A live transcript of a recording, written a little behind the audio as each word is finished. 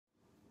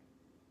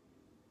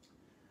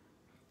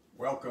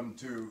Welcome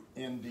to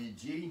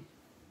NDG.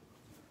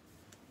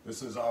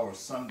 This is our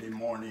Sunday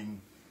morning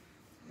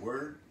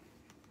word,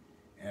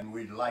 and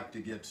we'd like to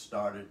get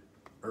started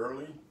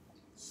early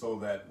so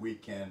that we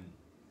can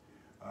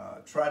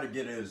try to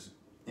get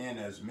in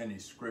as many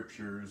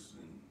scriptures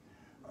and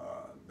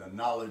the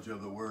knowledge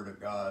of the Word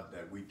of God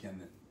that we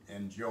can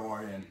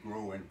enjoy and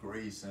grow in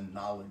grace and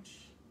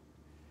knowledge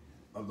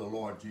of the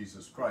Lord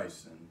Jesus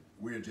Christ. And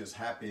we're just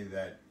happy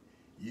that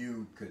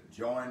you could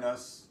join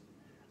us.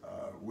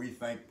 We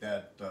think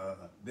that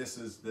this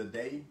is the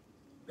day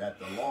that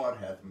the Lord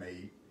hath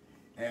made,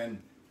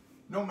 and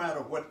no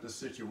matter what the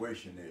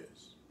situation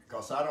is,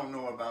 because I don't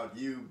know about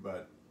you,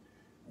 but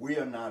we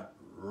are not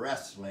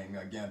wrestling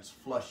against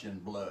flesh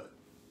and blood,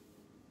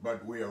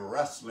 but we are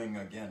wrestling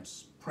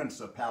against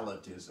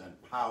principalities and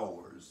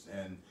powers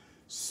and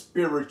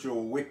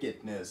spiritual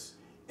wickedness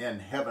in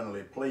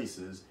heavenly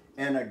places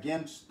and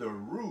against the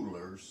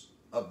rulers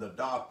of the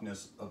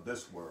darkness of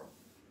this world.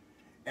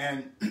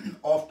 And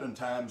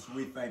oftentimes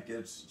we think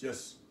it's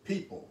just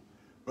people,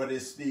 but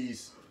it's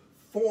these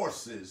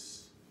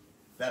forces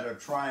that are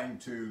trying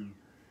to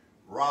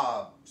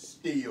rob,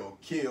 steal,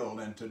 kill,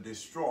 and to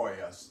destroy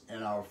us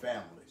and our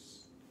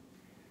families.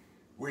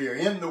 We are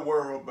in the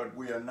world, but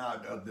we are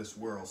not of this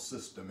world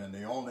system. And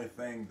the only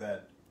thing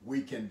that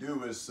we can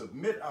do is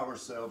submit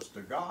ourselves to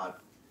God.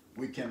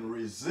 We can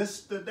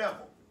resist the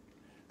devil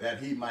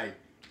that he might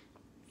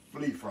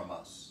flee from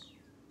us.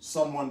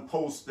 Someone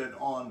posted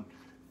on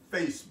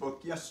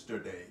Facebook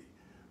yesterday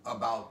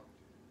about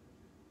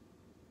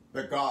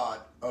the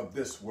God of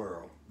this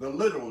world, the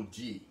little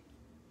g.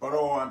 But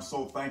oh, I'm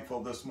so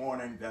thankful this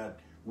morning that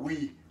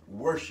we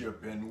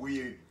worship and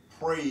we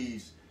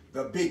praise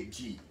the big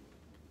G,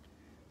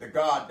 the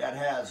God that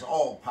has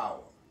all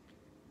power,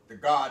 the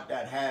God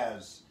that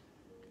has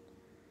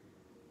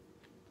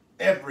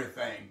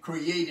everything,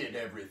 created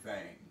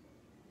everything,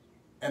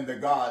 and the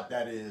God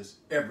that is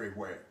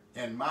everywhere.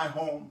 In my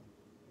home,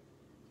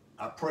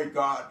 I pray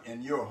God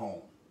in your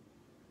home,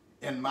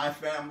 in my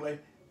family,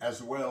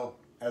 as well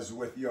as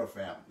with your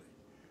family.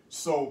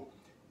 So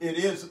it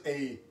is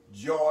a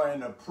joy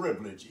and a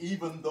privilege,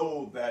 even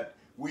though that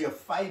we are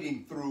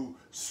fighting through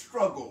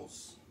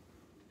struggles.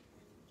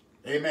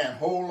 Amen.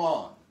 Hold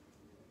on,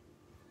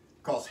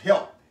 because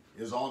help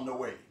is on the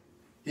way.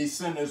 He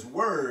sent his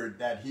word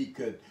that he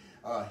could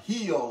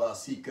heal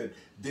us. He could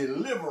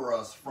deliver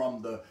us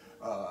from the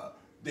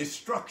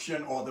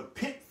destruction or the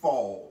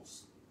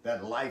pitfalls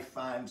that life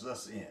finds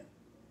us in.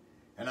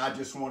 And I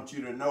just want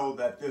you to know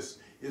that this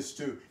is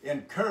to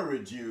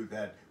encourage you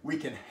that we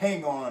can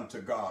hang on to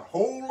God,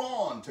 hold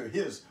on to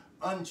his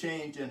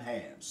unchanging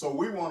hand. So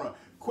we want to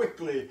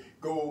quickly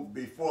go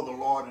before the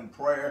Lord in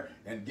prayer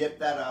and get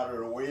that out of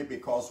the way,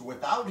 because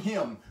without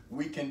him,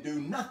 we can do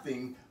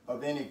nothing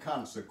of any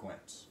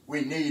consequence.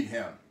 We need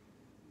him.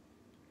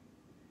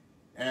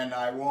 And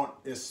I want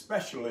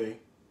especially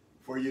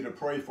for you to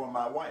pray for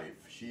my wife.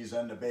 She's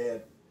in the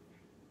bed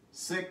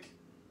sick.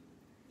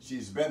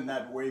 She's been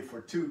that way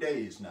for 2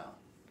 days now.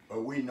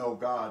 But we know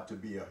God to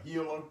be a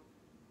healer.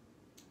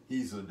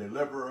 He's a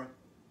deliverer.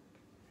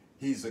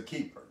 He's a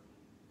keeper.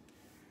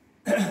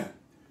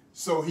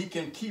 So he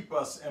can keep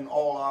us in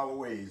all our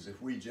ways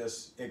if we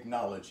just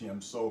acknowledge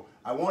him. So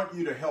I want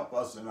you to help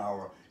us in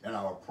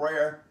our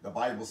prayer. The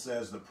Bible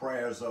says the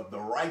prayers of the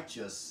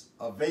righteous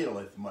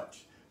availeth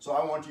much. So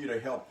I want you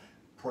to help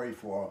pray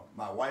for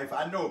my wife.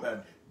 I know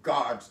that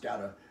God's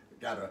got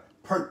a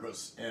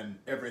purpose in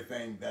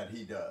everything that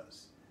he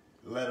does.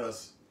 Let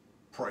us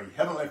pray.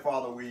 Heavenly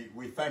Father,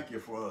 we thank you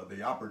for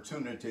the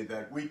opportunity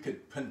that we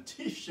could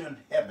petition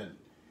heaven.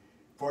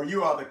 For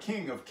you are the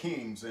King of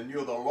Kings and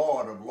you're the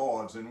Lord of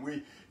Lords. And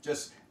we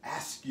just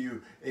ask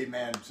you,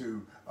 amen,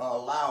 to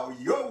allow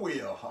your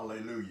will,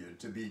 hallelujah,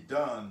 to be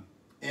done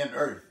in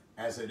earth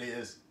as it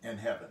is in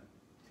heaven.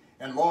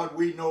 And Lord,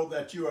 we know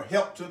that you are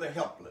help to the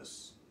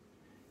helpless.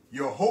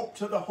 You're hope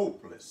to the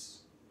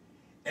hopeless.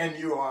 And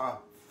you are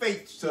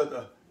faith to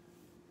the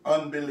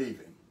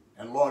unbelieving.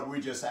 And Lord, we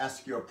just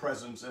ask your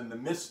presence in the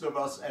midst of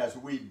us as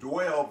we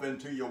delve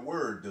into your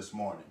word this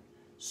morning.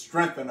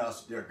 Strengthen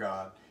us, dear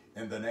God,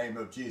 in the name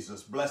of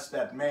Jesus. Bless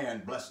that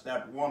man, bless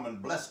that woman,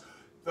 bless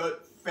the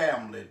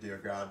family, dear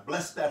God.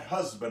 Bless that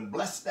husband,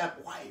 bless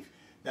that wife,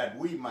 that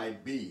we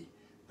might be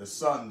the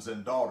sons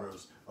and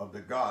daughters of the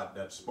God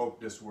that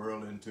spoke this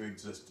world into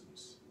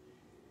existence.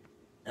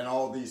 And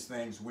all these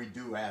things we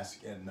do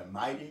ask in the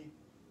mighty,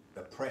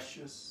 the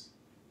precious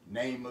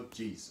name of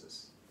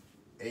Jesus.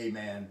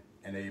 Amen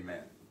and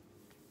amen.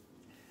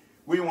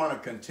 We want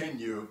to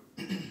continue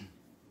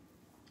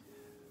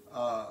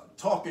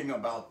talking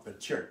about the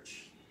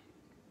church,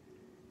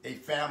 a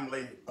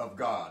family of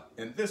God.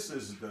 And this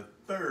is the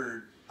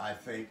third, I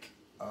think,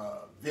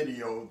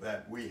 video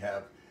that we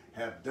have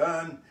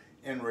done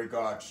in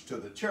regards to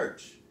the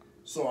church.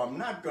 So I'm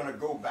not going to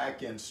go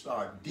back and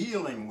start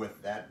dealing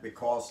with that,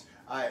 because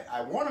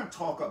I want to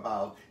talk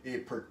about a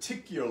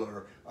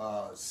particular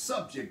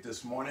subject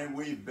this morning.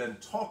 We've been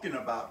talking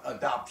about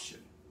adoption,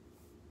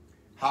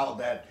 how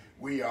that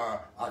we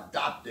are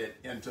adopted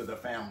into the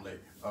family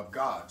of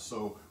God.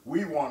 So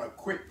we want to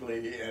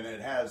quickly,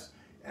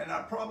 and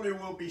I probably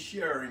will be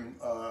sharing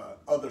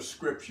other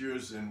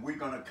scriptures, and we're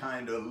going to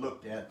kind of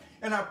look at,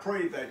 and I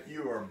pray that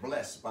you are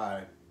blessed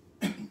by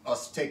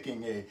us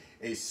taking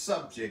a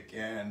subject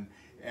and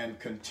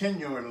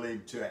continually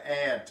to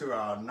add to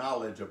our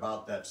knowledge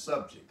about that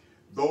subject.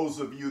 Those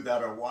of you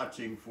that are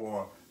watching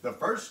for the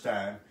first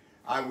time,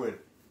 I would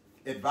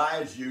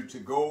advise you to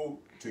go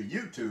to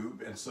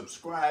YouTube and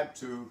subscribe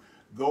to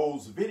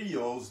those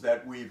videos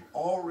that we've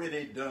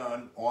already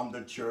done on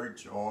the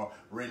church or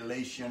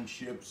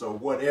relationships or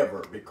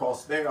whatever,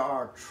 because there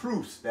are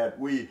truths that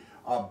we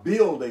are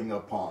building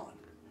upon.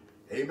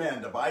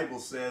 Amen. The Bible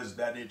says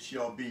that it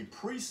shall be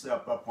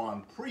precept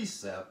upon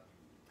precept,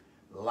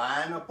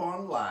 line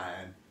upon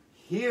line,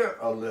 here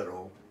a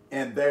little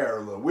and there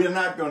a little. We're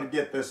not going to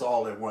get this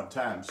all at one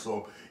time,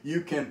 so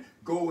you can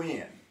go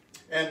in.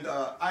 And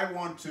I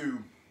want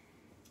to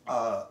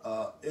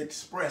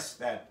express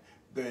that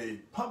the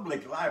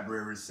public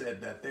library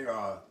said that there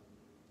are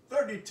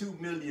 32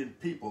 million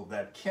people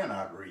that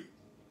cannot read.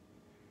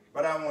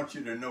 But I want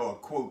you to know a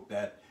quote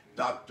that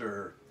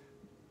Dr.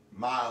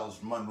 Miles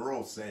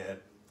Monroe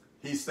said.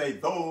 He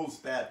said,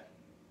 those that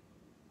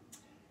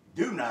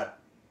do not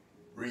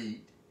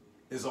read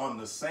is on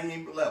the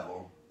same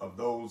level of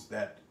those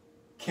that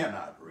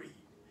cannot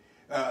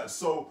read.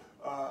 So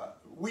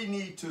we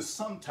need to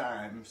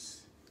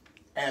sometimes,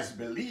 as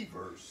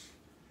believers,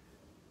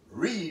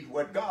 read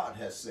what God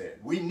has said.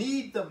 We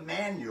need the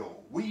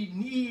manual. We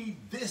need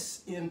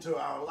this into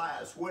our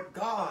lives, what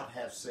God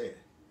has said,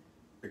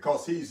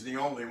 because he's the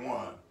only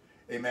one,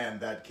 amen,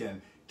 that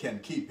can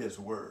keep his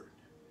word.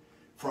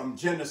 From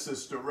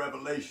Genesis to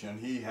Revelation,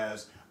 he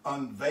has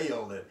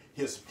unveiled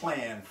his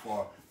plan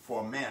for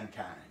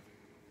mankind.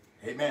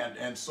 Amen.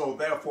 And so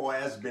therefore,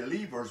 as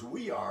believers,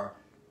 we are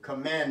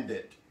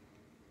commanded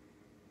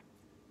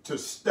to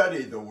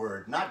study the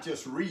word, not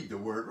just read the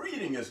word.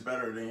 Reading is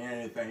better than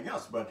anything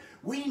else, but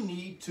we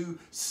need to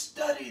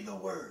study the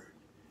word.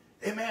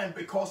 Amen.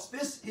 Because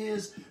this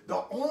is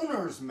the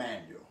owner's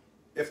manual.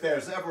 If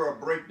there's ever a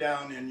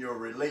breakdown in your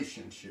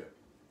relationship,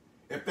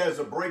 if there's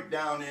a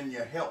breakdown in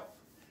your health,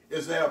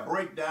 is there a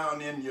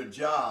breakdown in your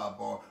job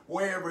or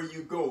wherever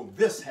you go,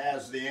 this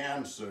has the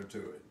answer to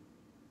it.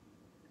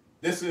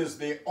 This is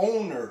the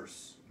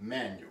owner's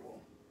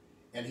manual,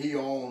 and he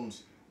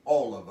owns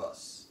all of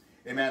us.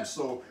 Amen.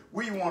 So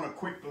we want to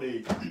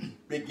quickly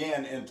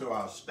begin into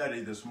our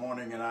study this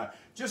morning, and I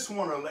just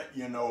want to let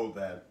you know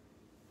that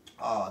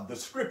the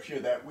scripture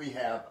that we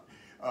have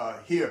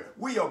here,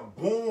 we are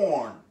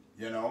born,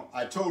 you know.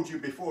 I told you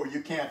before,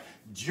 you can't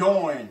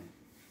join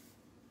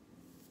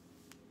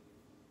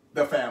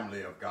the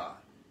family of God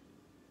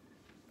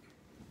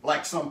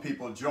like some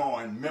people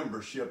join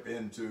membership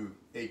into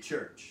a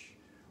church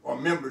or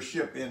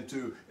membership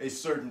into a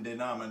certain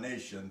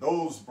denomination.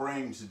 Those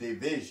brings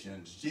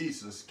divisions.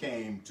 Jesus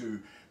came to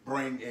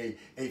bring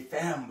a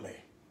family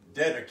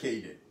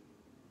dedicated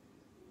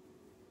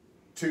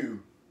to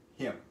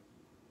him,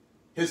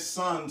 his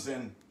sons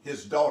and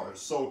his daughters.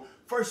 So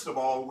first of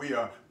all, we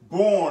are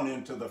born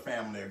into the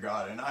family of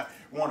God. And I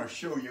want to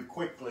show you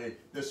quickly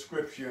this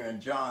scripture in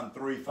John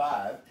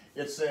 3:5.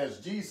 It says,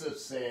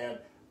 Jesus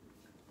said,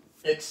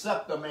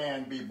 except a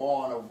man be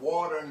born of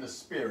water and the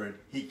Spirit,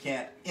 he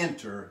can't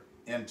enter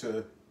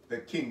into the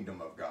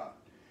kingdom of God.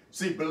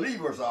 See,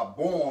 believers are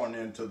born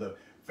into the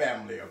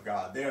family of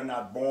God. They're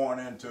not born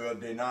into a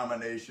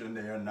denomination.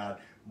 They're not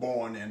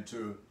born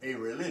into a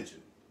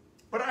religion.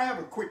 But I have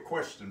a quick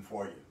question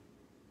for you.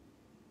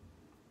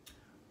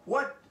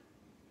 What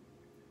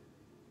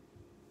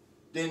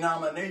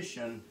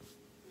denomination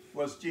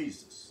was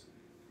Jesus?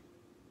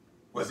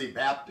 Was he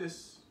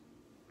Baptist?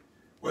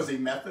 Was he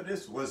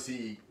Methodist? Was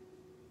he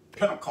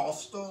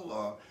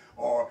Pentecostal?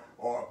 Or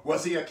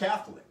was he a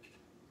Catholic?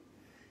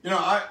 You know,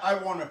 I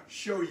want to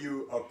show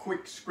you a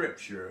quick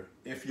scripture,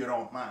 if you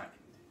don't mind.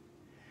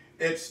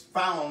 It's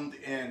found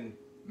in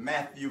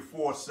Matthew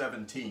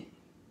 4:17.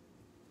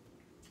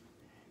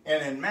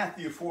 And in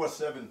Matthew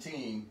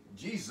 4:17,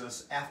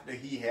 Jesus, after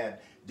he had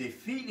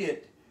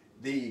defeated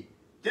the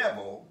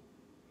devil,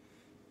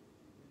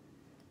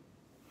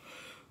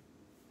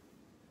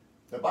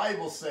 the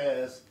Bible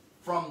says,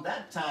 from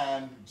that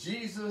time,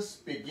 Jesus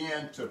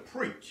began to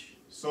preach.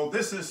 So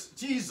this is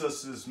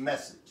Jesus'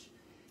 message.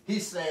 He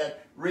said,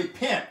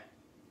 repent.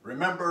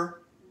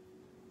 Remember,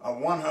 a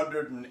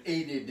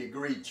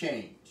 180-degree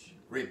change.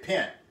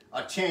 Repent.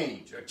 A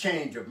change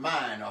of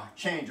mind, a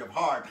change of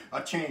heart,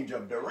 a change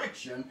of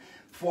direction.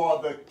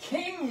 For the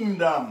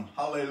kingdom,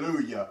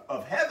 hallelujah,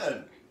 of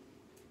heaven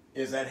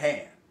is at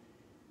hand.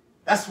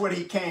 That's what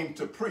he came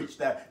to preach,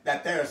 that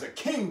there's a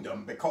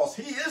kingdom, because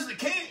he is the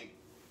king.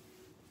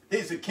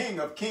 He's the King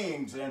of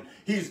kings, and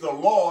he's the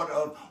Lord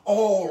of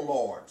all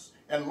lords.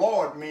 And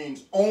Lord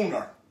means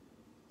owner,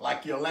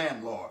 like your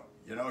landlord.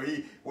 You know,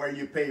 where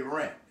you pay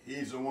rent.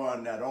 He's the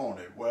one that owns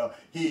it. Well,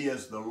 he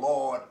is the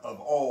Lord of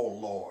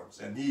all lords,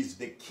 and he's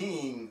the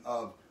King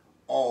of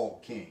all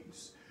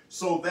kings.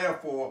 So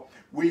therefore,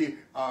 we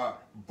are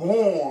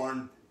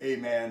born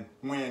amen,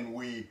 when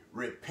we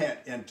repent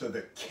into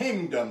the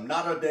kingdom,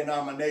 not a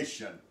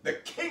denomination, the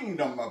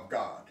kingdom of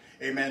God.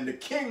 Amen. The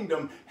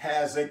kingdom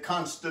has a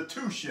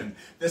constitution.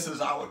 This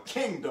is our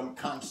kingdom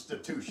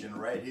constitution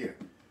right here.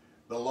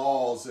 The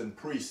laws and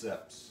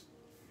precepts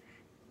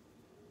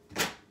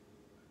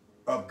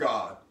of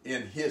God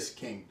in his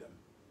kingdom.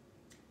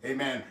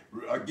 Amen.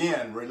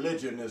 Again,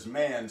 religion is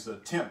man's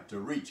attempt to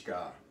reach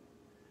God.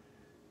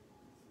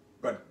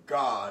 But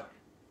God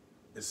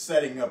is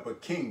setting up a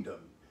kingdom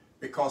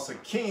because a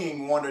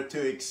king wanted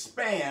to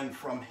expand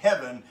from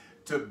heaven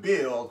to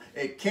build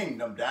a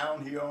kingdom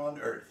down here on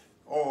earth.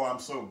 Oh, I'm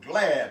so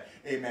glad,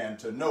 amen,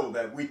 to know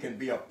that we can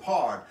be a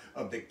part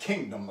of the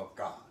kingdom of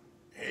God.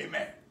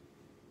 Amen.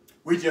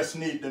 We just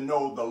need to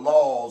know the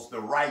laws, the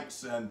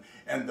rights, and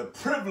the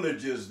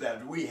privileges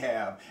that we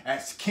have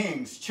as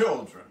king's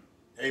children.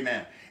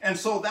 Amen. And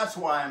so that's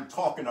why I'm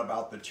talking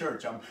about the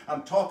church.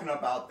 I'm talking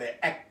about the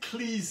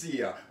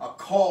ecclesia, a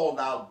called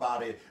out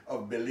body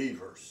of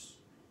believers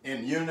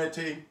in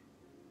unity,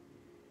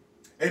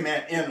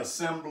 amen, in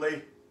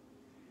assembly,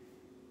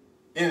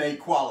 in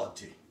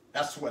equality.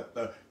 That's what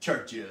the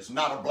church is.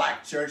 Not a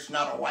black church,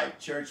 not a white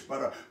church,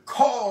 but a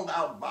called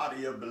out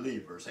body of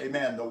believers.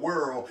 Amen. The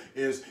world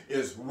is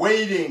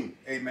waiting,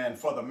 amen,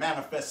 for the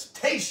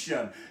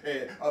manifestation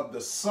of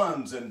the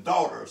sons and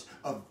daughters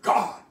of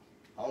God.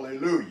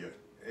 Hallelujah.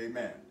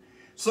 Amen.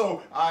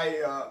 So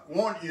I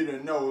want you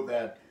to know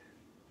that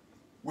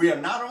we are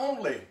not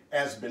only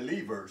as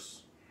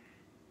believers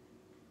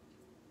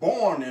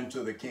born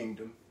into the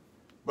kingdom,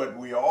 but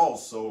we are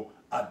also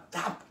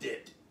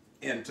adopted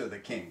into the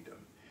kingdom.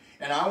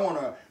 And I want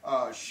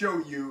to show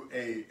you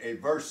a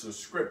verse of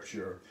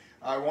scripture.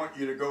 I want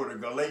you to go to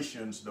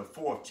Galatians, the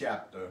 4th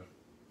chapter,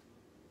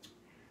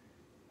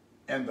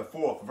 and the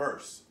 4th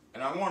verse.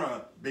 And I want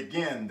to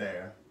begin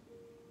there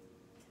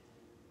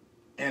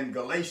in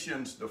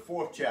Galatians, the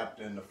 4th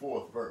chapter, and the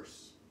 4th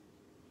verse.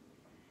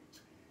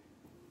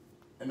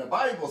 And the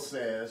Bible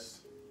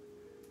says,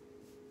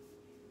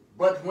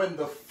 but when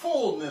the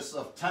fullness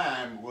of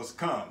time was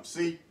come.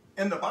 See,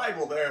 in the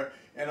Bible there,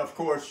 and of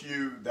course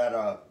you that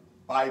are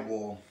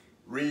Bible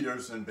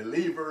readers and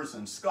believers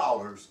and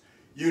scholars,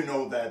 you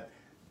know that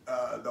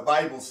the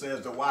Bible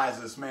says the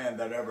wisest man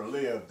that ever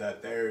lived,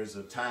 that there is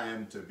a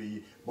time to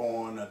be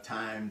born, a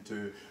time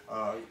to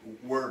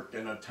work,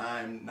 and a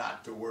time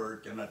not to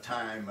work, and a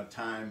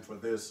time for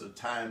this, a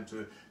time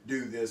to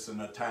do this, and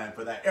a time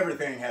for that.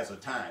 Everything has a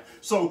time.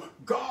 So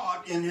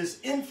God, in his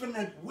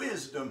infinite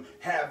wisdom,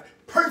 have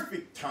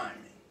perfect timing.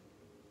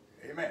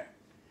 Amen.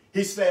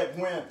 He said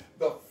when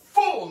the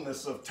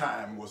fullness of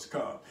time was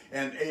come.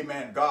 And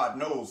amen, God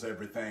knows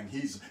everything.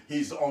 He's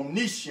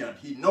omniscient.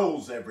 He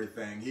knows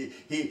everything.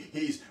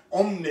 He's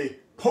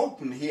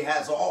omnipotent. He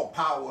has all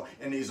power,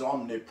 and he's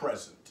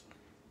omnipresent.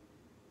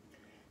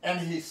 And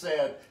he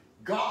said,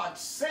 God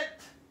sent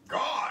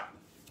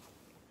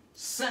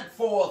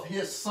forth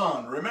his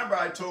son. Remember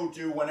I told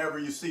you whenever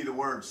you see the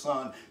word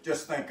son,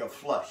 just think of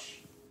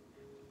flesh.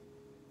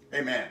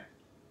 Amen.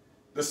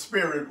 The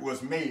Spirit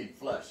was made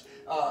flesh.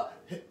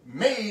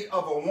 Made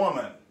of a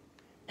woman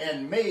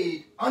and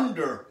made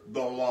under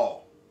the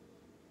law.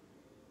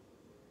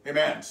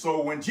 Amen.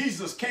 So when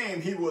Jesus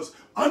came, he was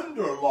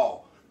under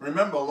law.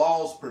 Remember,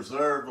 laws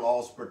preserve,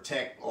 laws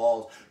protect,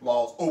 laws.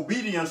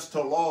 Obedience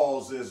to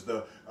laws is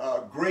the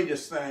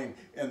greatest thing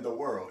in the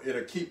world.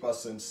 It'll keep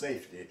us in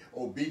safety.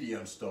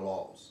 Obedience to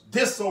laws.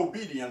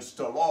 Disobedience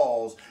to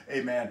laws,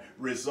 amen,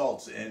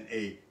 results in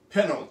a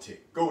penalty.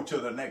 Go to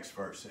the next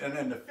verse. And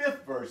in the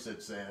 5th verse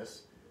it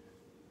says,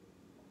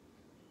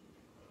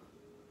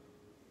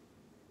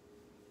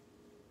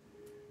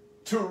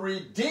 to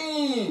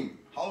redeem.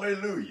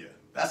 Hallelujah.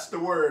 That's the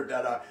word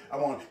that I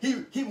want.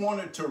 He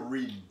wanted to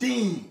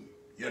redeem,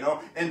 you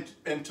know,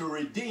 and to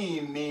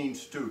redeem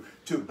means to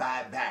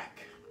buy back.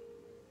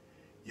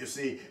 You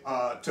see,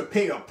 to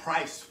pay a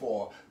price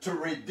for, to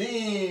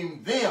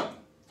redeem them,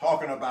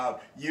 talking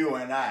about you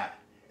and I,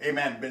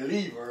 amen,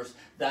 believers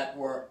that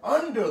were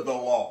under the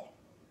law.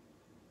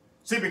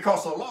 See,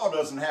 because the law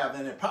doesn't have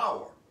any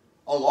power.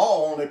 A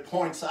law only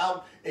points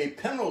out a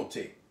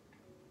penalty.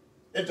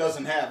 It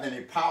doesn't have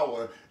any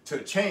power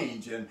to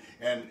change, and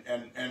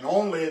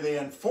only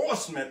the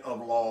enforcement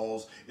of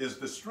laws is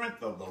the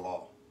strength of the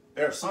law.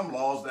 There are some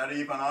laws that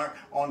even aren't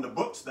on the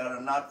books that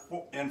are not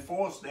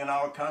enforced in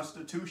our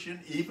Constitution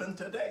even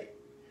today.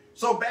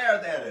 So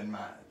bear that in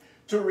mind.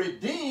 To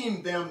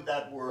redeem them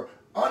that were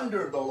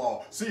under the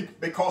law. See,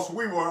 because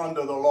we were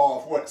under the law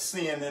of what?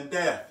 Sin and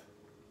death.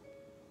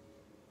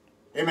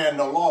 Amen.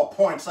 The law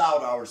points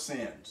out our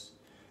sins.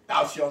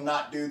 Thou shalt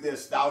not do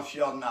this, thou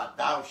shalt not,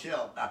 thou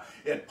shalt not.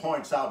 It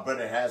points out, but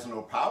it has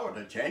no power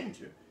to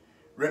change it.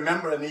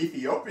 Remember, an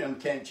Ethiopian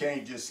can't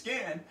change his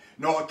skin,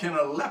 nor can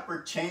a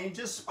leopard change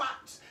his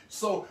spots.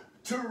 So,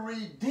 to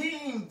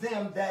redeem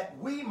them that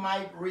we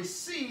might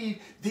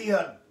receive the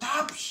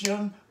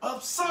adoption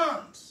of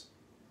sons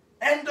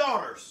and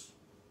daughters.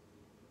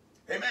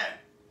 Amen.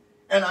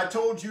 And I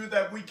told you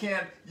that we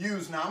can't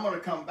use, now I'm going to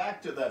come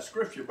back to that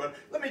scripture, but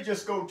let me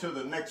just go to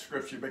the next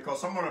scripture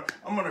because I'm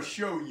going to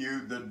show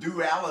you the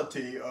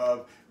duality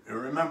of,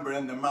 remember,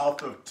 in the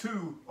mouth of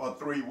 2 or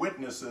 3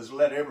 witnesses,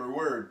 let every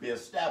word be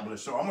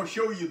established. So I'm going to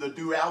show you the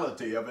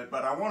duality of it,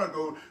 but I want to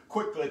go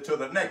quickly to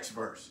the next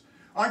verse.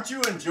 Aren't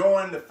you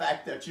enjoying the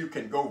fact that you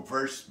can go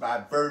verse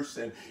by verse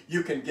and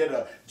you can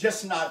get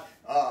just not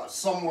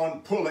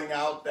someone pulling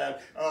out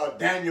that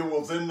Daniel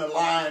was in the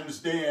lion's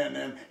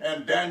den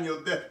and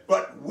Daniel,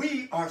 but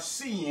we are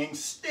seeing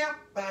step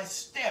by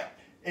step,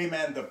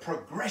 amen, the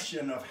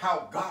progression of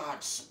how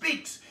God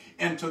speaks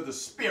into the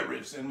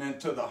spirits and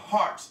into the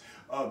hearts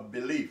of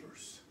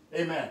believers.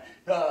 Amen.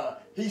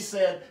 He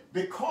said,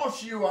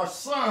 because you are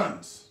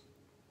sons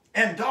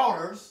and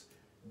daughters,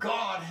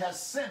 God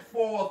has sent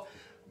forth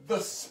the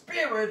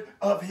Spirit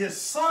of His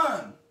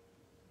Son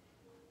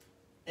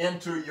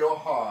into your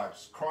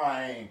hearts,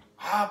 crying,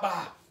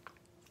 Abba,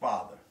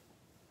 Father.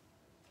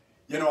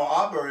 You know,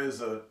 Abba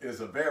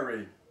is a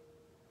very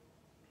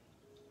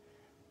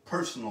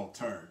personal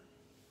term.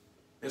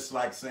 It's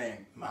like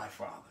saying, my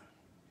Father.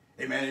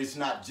 Amen. It's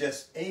not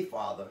just a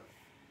father.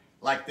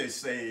 Like they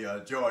say,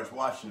 George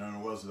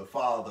Washington was the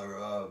father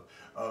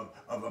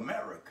of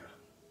America.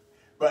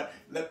 But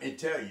let me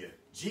tell you,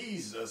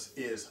 Jesus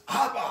is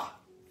Abba,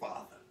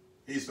 Father.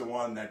 He's the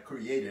one that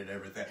created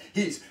everything.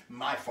 He's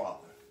my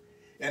Father.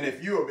 And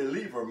if you're a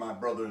believer, my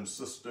brother and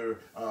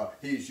sister,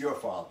 He's your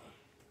Father.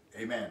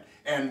 Amen.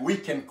 And we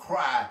can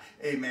cry,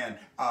 amen,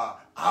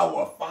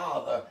 our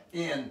Father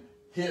in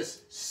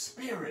His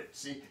Spirit.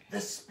 See, the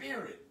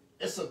Spirit,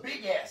 it's a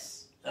big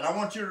S. And I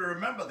want you to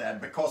remember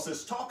that because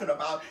it's talking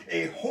about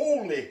a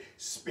Holy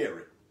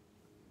Spirit.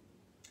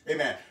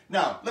 Amen.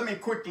 Now, let me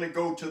quickly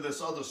go to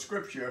this other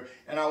scripture,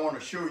 and I want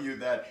to show you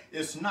that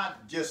it's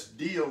not just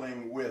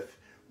dealing with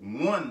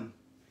one,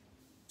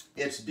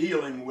 it's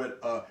dealing with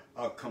a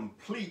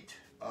complete,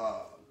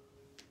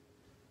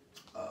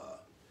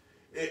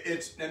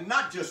 it's and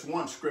not just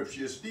one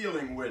scripture, it's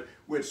dealing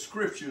with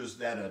scriptures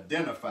that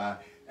identify,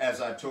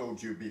 as I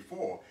told you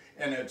before.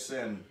 And it's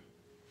in,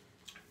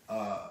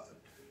 go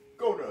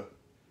to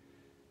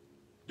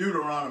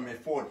Deuteronomy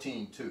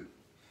 14:2.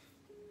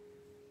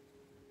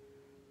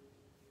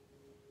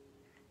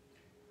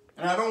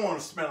 And I don't want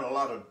to spend a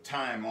lot of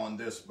time on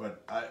this,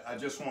 but I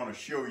just want to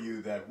show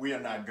you that we are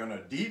not going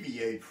to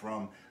deviate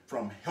from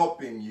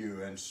helping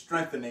you and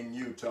strengthening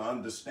you to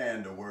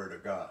understand the Word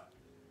of God,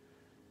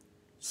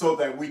 so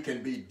that we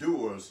can be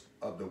doers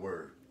of the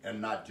Word and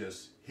not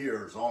just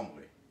hearers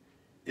only.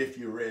 If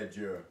you read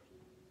your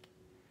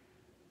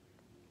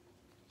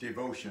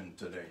devotion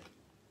today. It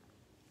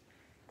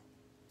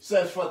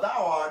says, for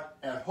thou art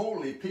an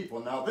holy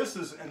people. Now this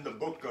is in the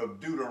book of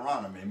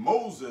Deuteronomy.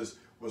 Moses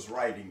was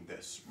writing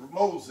this.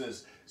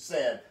 Moses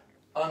said,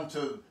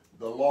 unto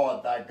the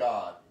Lord thy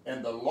God,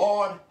 and the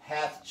Lord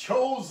hath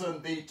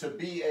chosen thee to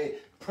be a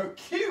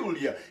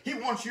peculiar. He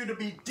wants you to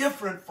be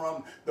different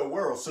from the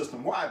world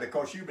system. Why?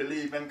 Because you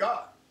believe in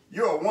God.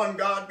 You're a one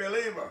God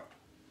believer.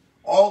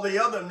 All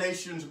the other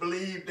nations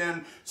believed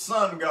in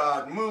sun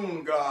god,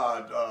 moon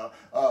god,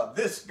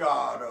 this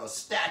god,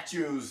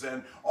 statues,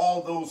 and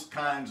all those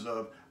kinds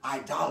of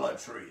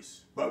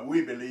idolatries. But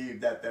we believe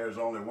that there's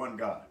only one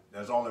God.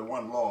 There's only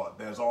one Lord.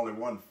 There's only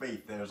one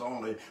faith. There's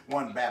only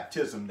one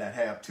baptism that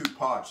have 2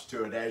 parts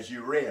to it. As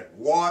you read,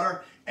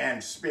 water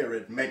and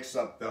spirit makes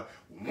up the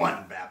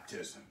one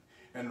baptism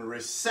and the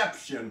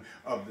reception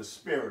of the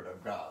Spirit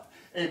of God.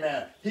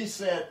 Amen. He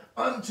said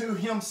unto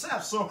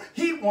himself. So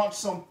he wants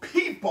some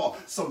people,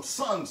 some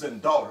sons and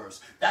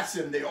daughters. That's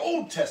in the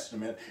Old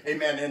Testament.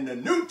 Amen. In the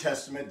New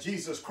Testament,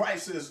 Jesus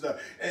Christ is the,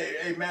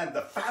 amen,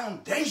 the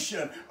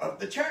foundation of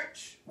the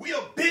church. We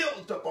are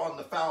built upon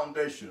the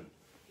foundation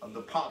of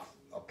the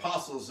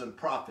apostles and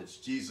prophets,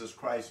 Jesus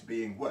Christ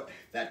being what?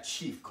 That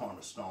chief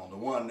cornerstone, the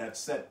one that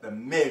set the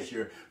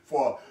measure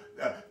for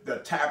the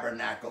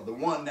tabernacle, the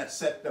one that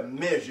set the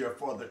measure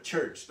for the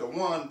church, the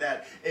one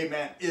that,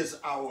 amen, is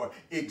our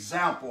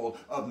example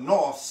of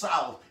north,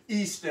 south,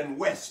 east, and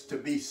west to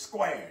be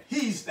squared.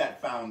 He's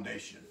that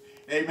foundation.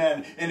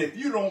 Amen. And if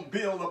you don't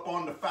build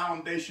upon the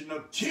foundation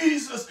of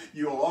Jesus,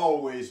 you'll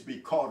always be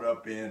caught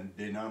up in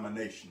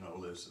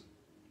denominationalism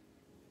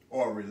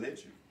or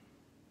religion.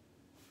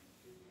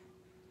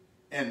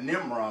 And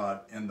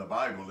Nimrod in the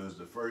Bible is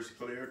the first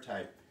clear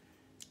type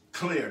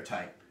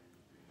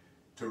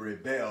to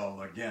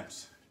rebel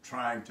against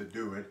trying to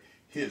do it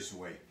his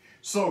way.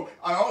 So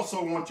I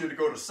also want you to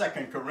go to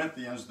 2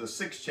 Corinthians, the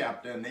 6th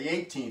chapter and the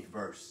 18th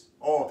verse.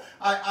 Oh,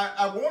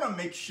 I want to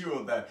make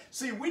sure that,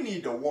 see, we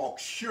need to walk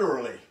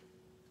surely.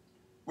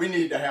 We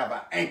need to have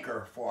an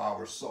anchor for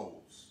our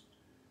souls.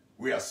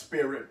 We are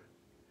spirit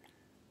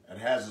that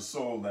has a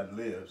soul that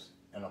lives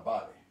in a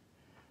body.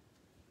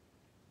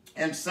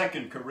 In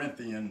 2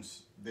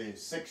 Corinthians, the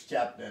 6th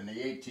chapter and the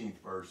 18th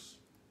verse,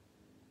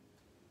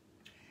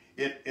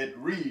 it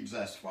reads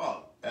as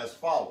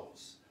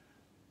follows.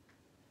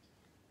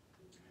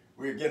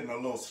 We're getting a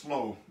little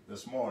slow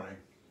this morning.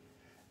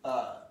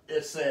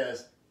 It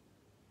says,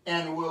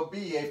 and will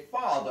be a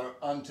father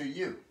unto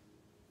you.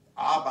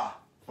 Abba,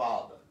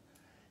 Father.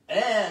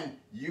 And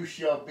you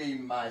shall be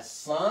my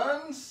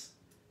sons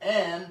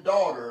and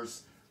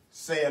daughters,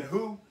 said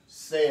who?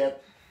 Said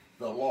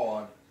the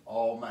Lord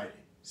Almighty.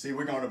 See,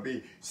 we're going to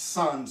be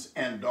sons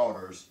and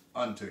daughters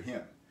unto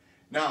him.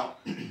 Now,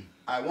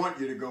 I want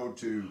you to go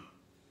to,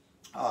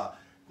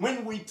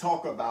 when we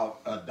talk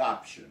about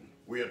adoption,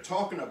 we are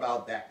talking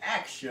about the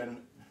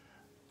action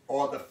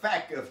or the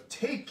fact of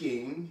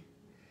taking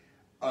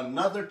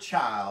another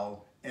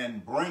child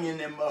and bringing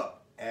him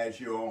up as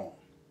your own.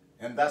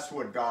 And that's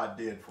what God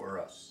did for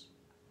us.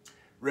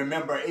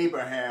 Remember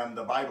Abraham,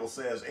 the Bible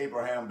says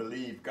Abraham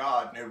believed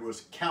God and it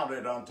was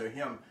counted unto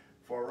him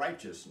for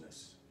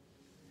righteousness.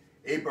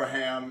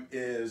 Abraham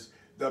is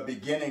the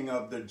beginning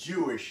of the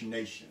Jewish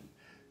nation.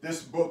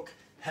 This book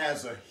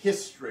has a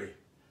history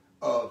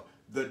of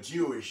the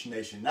Jewish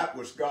nation. That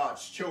was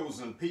God's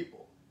chosen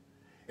people.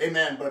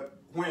 Amen. But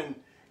when,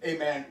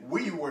 amen,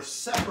 we were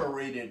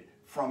separated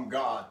from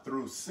God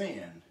through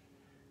sin,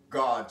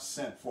 God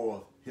sent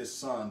forth his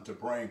son to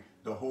bring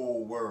the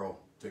whole world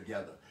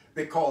together.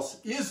 Because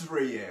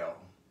Israel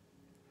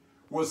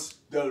was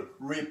the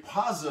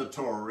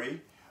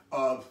repository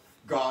of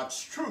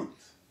God's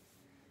truth.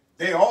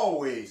 They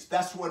always,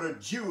 that's what a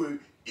Jew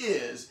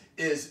is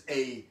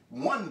a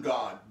one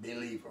God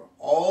believer.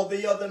 All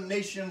the other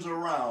nations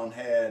around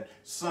had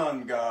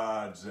sun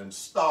gods and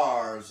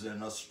stars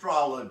and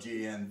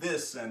astrology and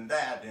this and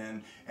that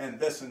and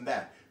this and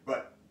that.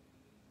 But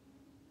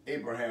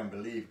Abraham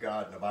believed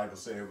God, and the Bible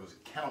said it was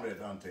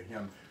counted unto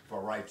him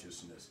for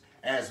righteousness.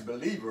 As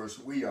believers,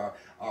 we are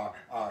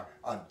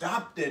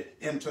adopted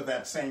into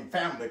that same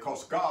family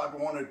because God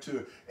wanted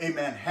to,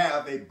 amen,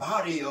 have a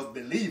body of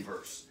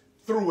believers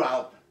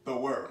throughout the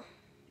world.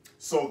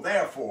 So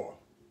therefore,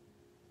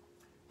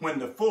 when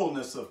the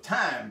fullness of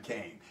time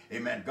came,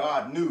 amen,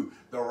 God knew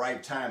the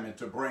right time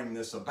to bring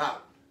this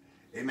about.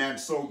 Amen.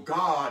 So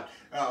God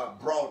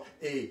brought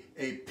a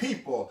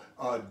people,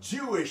 a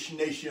Jewish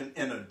nation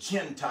and a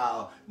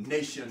Gentile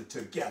nation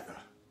together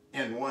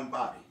in one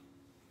body.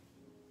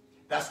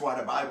 That's why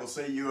the Bible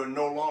says you are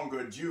no longer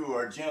a Jew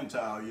or a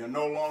Gentile. You're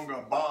no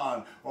longer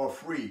bond or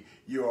free.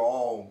 You're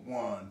all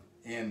one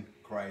in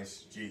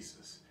Christ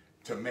Jesus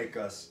to make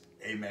us,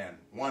 amen,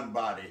 one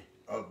body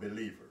of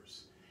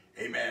believers.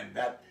 Amen.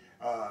 That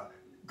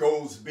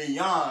goes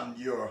beyond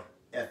your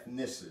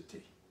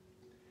ethnicity.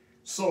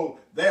 So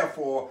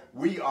therefore,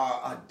 we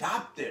are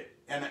adopted.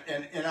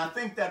 And I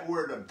think that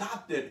word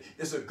adopted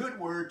is a good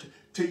word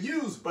to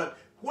use. But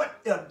what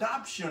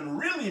adoption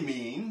really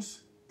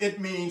means, it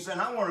means, and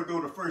I want to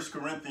go to 1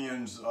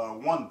 Corinthians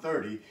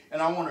 1:30,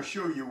 and I want to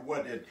show you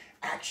what it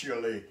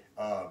actually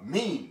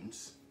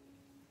means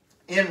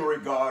in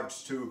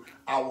regards to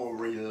our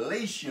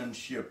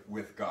relationship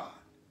with God.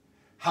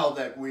 How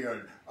that we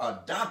are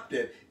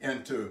adopted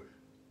into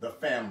the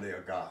family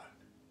of God.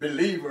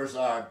 Believers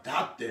are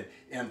adopted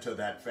into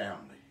that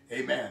family.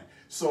 Amen.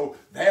 So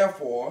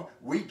therefore,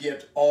 we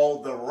get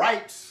all the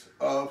rights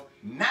of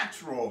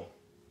natural.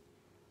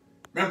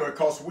 Remember,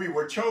 because we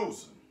were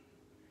chosen.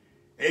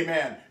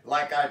 Amen.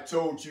 Like I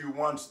told you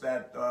once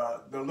that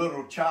the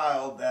little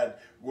child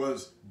that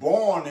was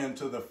born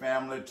into the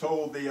family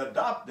told the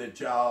adopted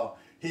child,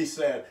 he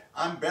said,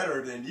 I'm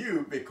better than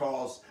you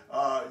because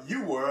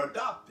you were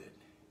adopted.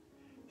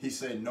 He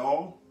said,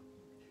 no,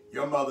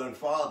 your mother and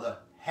father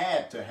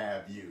had to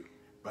have you,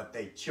 but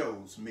they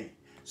chose me.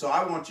 So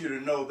I want you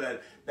to know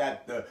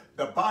that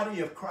the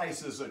body of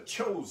Christ is a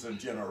chosen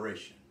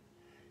generation,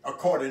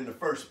 according to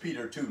 1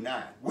 Peter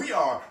 2:9. We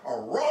are a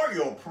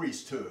royal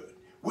priesthood.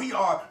 We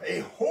are a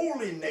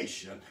holy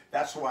nation.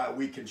 That's why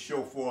we can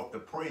show forth the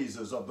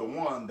praises of the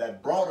one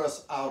that brought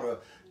us out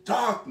of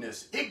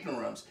darkness,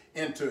 ignorance,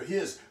 into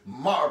his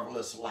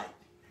marvelous light.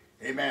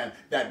 Amen.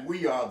 That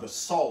we are the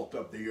salt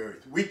of the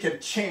earth. We can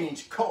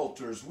change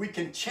cultures. We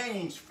can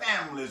change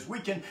families. We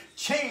can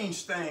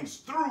change things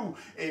through,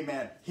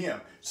 amen, him.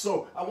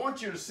 So I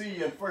want you to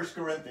see in 1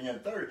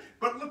 Corinthians 30.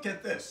 But look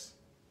at this.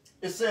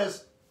 It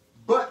says,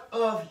 but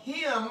of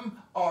him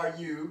are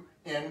you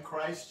in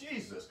Christ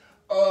Jesus.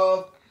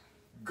 Of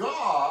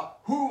God,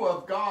 who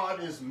of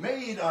God is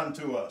made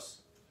unto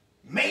us.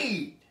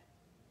 Made.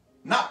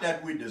 Not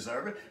that we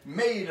deserve it.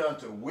 Made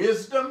unto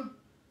wisdom,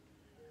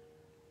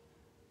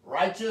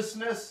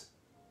 righteousness,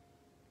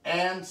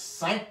 and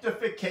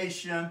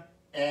sanctification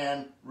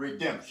and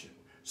redemption.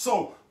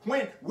 So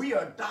when we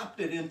are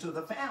adopted into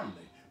the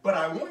family, but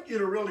I want you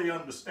to really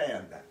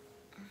understand that.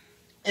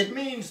 It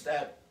means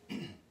that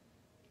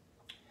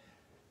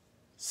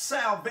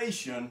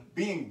salvation,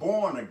 being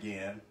born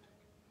again,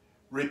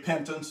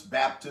 repentance,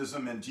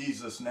 baptism in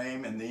Jesus'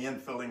 name, and the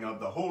infilling of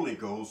the Holy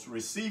Ghost,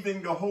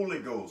 receiving the Holy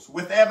Ghost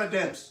with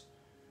evidence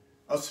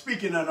of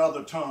speaking in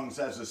other tongues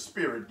as the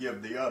Spirit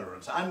give the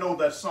utterance. I know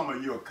that some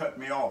of you will cut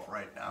me off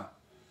right now.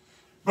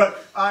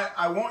 But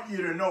I want you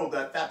to know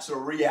that that's a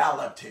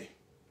reality.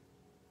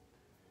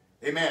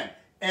 Amen.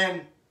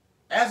 And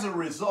as a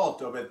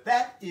result of it,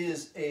 that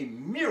is a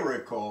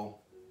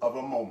miracle of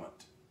a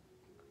moment.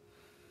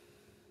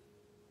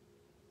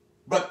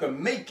 But the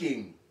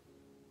making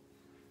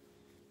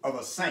of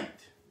a saint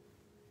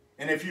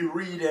And if you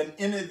read in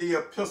any of the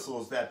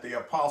epistles that the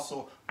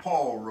Apostle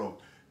Paul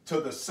wrote to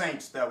the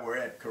saints that were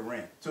at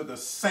Corinth, to the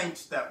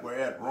saints that were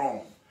at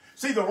Rome.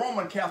 See, the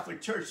Roman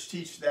Catholic Church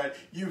teach that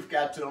you've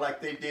got to,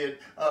 like they did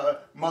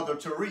Mother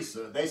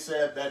Teresa. They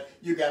said that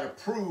you got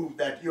to prove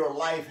that your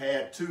life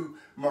had 2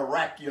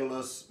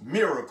 miraculous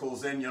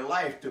miracles in your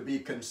life to be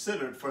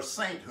considered for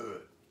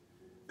sainthood.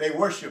 They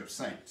worship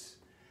saints.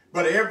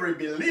 But every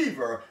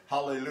believer,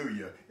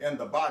 hallelujah, in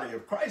the body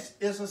of Christ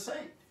is a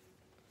saint.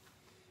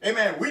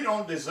 Amen. We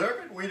don't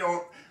deserve it.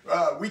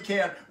 We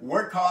can't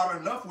work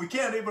hard enough. We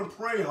can't even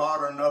pray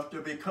hard enough to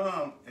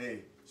become a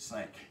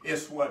saint.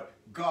 It's what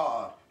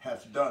God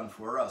has done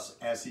for us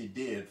as he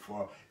did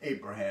for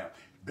Abraham.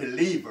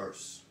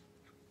 Believers,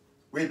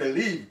 we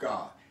believe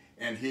God,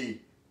 and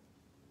he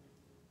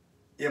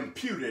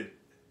imputed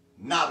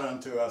not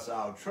unto us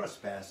our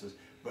trespasses,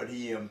 but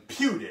he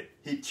imputed,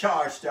 he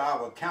charged to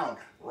our account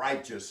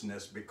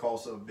righteousness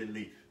because of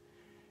belief.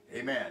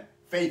 Amen.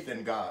 Faith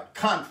in God,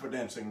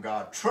 confidence in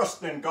God,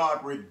 trust in God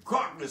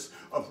regardless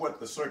of what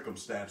the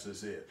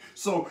circumstances is.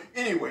 So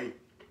anyway,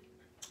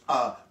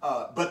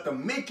 but the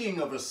making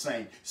of a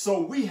saint,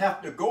 so we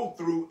have to go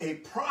through a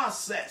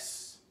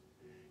process.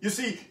 You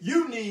see,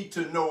 you need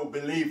to know,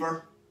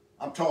 believer.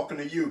 I'm talking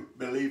to you,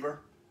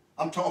 believer.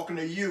 I'm talking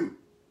to you.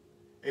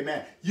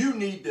 Amen. You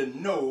need to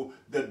know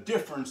the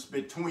difference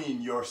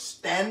between your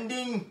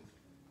standing,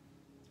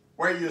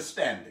 where you're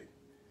standing.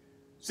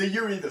 See,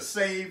 you're either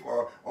saved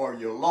or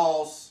you're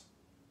lost.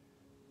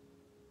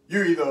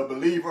 You're either a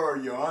believer or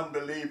you're an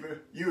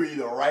unbeliever. You're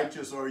either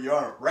righteous or you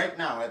aren't right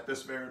now at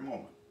this very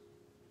moment.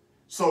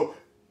 So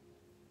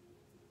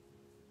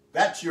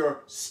that's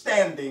your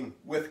standing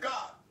with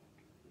God.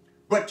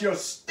 But your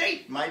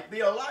state might be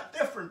a lot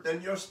different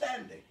than your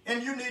standing.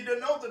 And you need to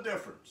know the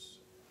difference.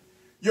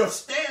 Your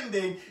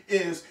standing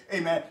is,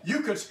 amen,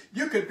 you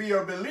could be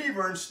a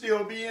believer and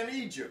still be in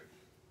Egypt.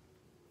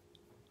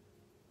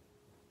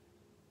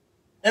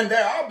 And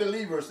there are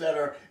believers that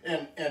are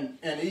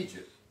in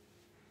Egypt.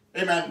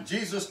 Amen.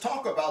 Jesus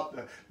talked about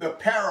the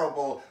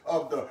parable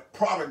of the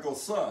prodigal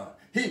son.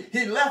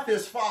 He left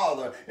his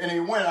father and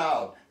he went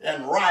out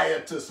and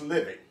riotous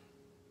living.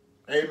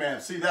 Amen.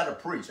 See, that'll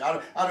preach.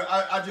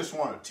 I just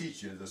want to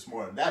teach you this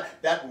morning.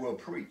 That will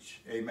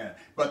preach. Amen.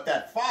 But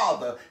that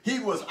father, he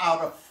was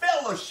out of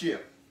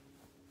fellowship.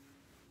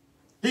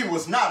 He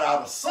was not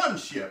out of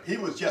sonship. He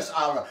was just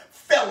out of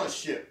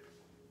fellowship.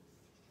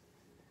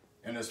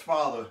 And his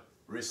father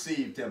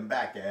received him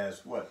back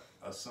as what?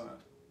 A son.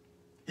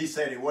 He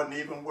said he wasn't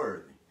even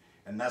worthy.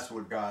 And that's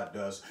what God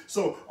does.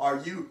 So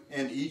are you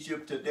in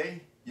Egypt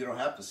today? You don't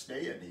have to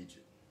stay in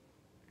Egypt.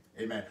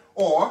 Amen.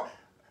 Or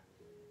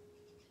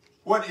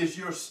what is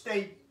your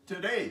state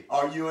today?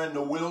 Are you in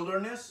the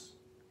wilderness?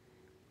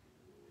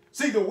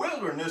 See, the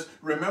wilderness,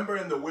 remember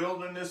in the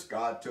wilderness,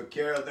 God took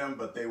care of them,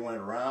 but they went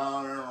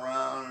around and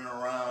around and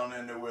around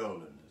in the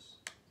wilderness.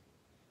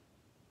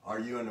 Are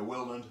you in the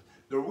wilderness?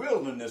 The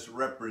wilderness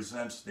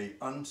represents the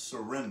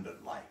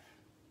unsurrendered life.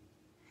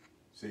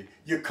 See,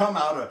 you come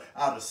out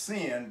of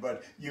sin,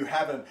 but you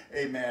haven't,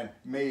 amen,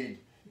 made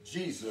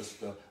Jesus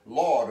the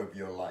Lord of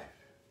your life.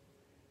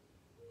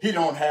 He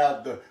don't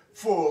have the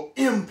full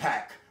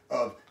impact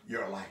of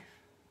your life.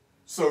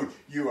 So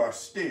you are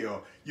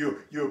still,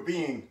 you're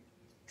being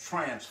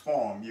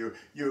transformed.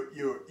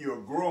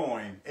 You're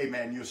growing,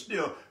 amen. You're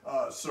still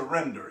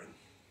surrendering.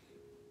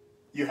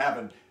 You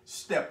haven't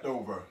stepped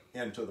over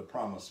into the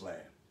promised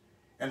land.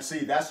 And see,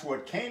 that's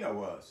what Cana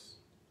was.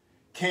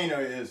 Cana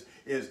is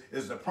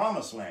the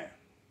promised land.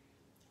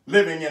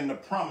 Living in the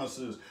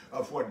promises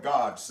of what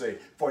God say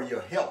for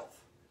your health,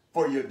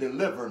 for your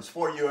deliverance,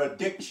 for your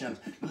addictions.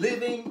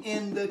 Living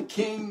in the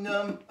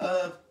kingdom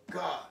of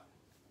God.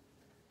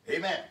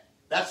 Amen.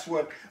 That's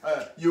what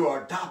you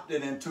are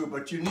adopted into,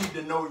 but you need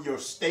to know your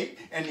state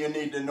and you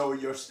need to know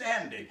your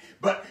standing.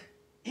 But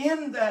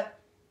in that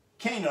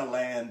Canaan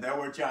land, there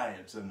were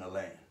giants in the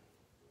land.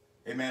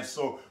 Amen.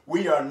 So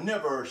we are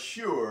never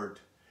assured,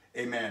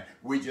 amen.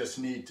 We just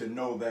need to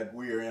know that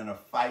we are in a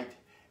fight,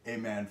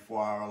 amen,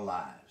 for our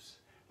lives.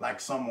 Like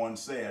someone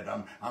said,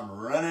 I'm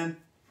running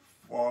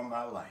for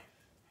my life.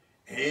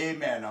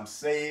 Amen. I'm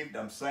saved,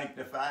 I'm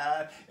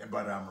sanctified,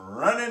 but I'm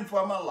running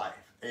for my life.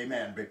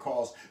 Amen.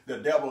 Because the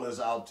devil is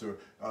out to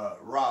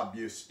rob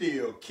you,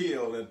 steal,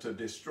 kill, and to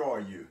destroy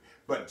you.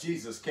 But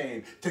Jesus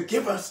came to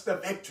give us the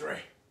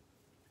victory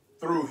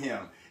through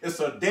him.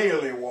 It's a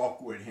daily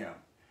walk with him.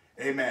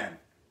 Amen.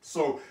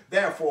 So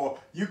therefore,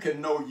 you can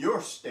know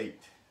your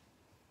state,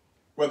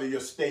 whether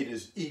your state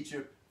is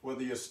Egypt,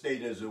 whether your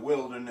state is a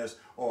wilderness,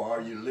 or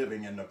are you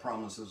living in the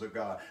promises of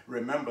God.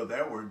 Remember,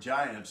 there were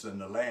giants in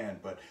the land,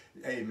 but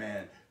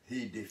amen,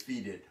 he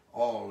defeated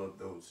all of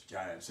those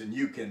giants. And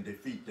you can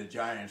defeat the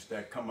giants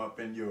that come up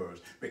in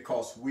yours,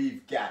 because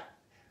we've got,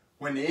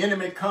 when the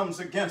enemy comes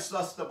against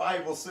us, the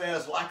Bible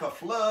says, like a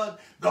flood,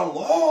 the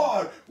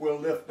Lord will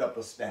lift up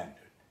a standard.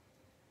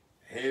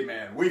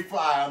 Amen. We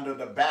fly under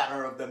the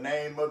banner of the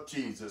name of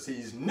Jesus.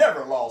 He's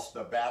never lost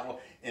a battle,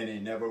 and he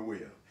never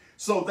will.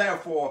 So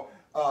therefore,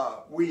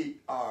 we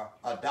are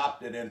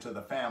adopted into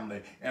the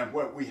family. And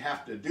what we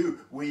have to do,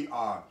 we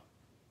are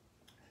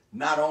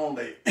not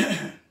only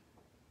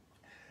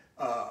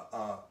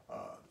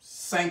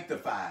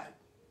sanctified.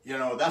 You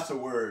know, that's a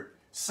word,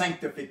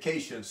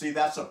 sanctification. See,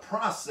 that's a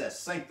process,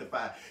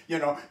 sanctified. You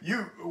know,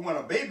 when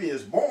a baby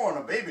is born,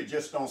 a baby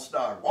just don't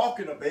start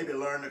walking. A baby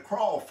learn to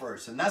crawl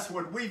first. And that's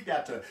what we've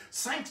got to.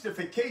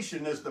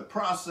 Sanctification is the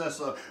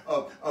process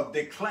of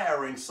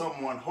declaring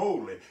someone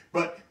holy.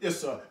 But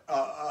it's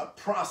a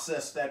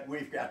process that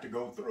we've got to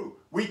go through.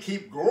 We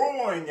keep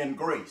growing in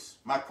grace.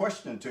 My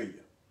question to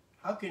you,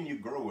 how can you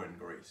grow in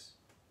grace?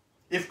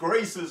 If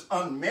grace is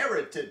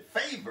unmerited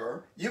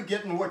favor, you're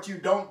getting what you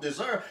don't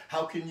deserve,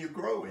 how can you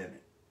grow in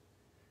it?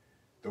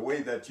 The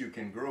way that you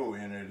can grow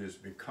in it is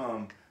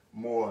become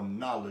more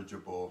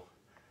knowledgeable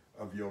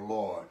of your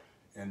Lord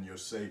and your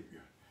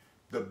Savior.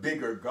 The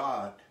bigger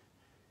God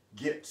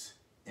gets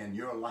in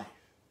your life,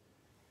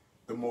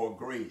 the more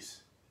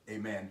grace,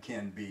 amen,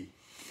 can be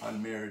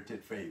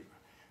unmerited favor.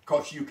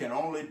 Because you can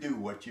only do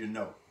what you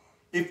know.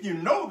 If you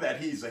know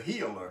that he's a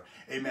healer,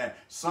 amen,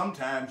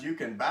 sometimes you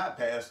can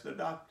bypass the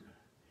doctor.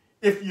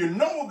 If you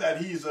know that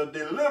he's a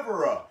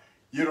deliverer,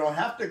 you don't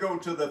have to go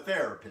to the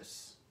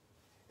therapist.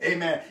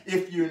 Amen.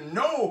 If you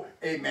know,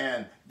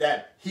 amen,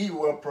 that he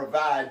will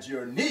provide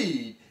your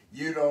need,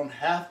 you don't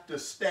have to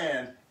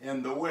stand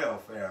in the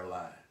welfare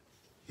line.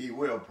 He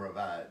will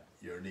provide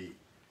your need.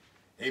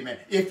 Amen.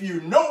 If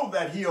you know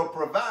that he'll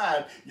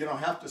provide, you don't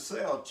have to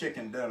sell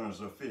chicken dinners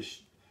or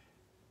fish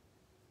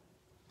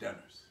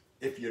dinners.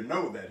 If you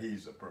know that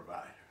he's a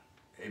provider.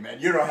 Amen.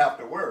 You don't have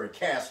to worry.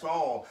 Cast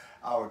all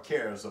our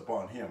cares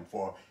upon him,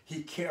 for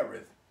he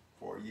careth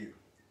for you.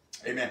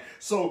 Amen.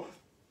 So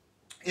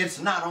it's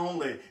not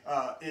only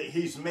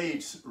he's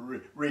made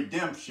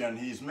redemption,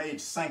 he's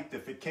made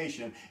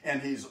sanctification, and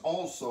he's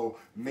also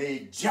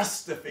made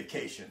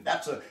justification.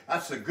 That's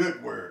a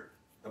good word.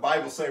 The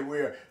Bible says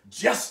we're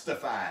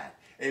justified.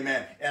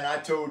 Amen. And I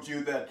told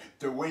you that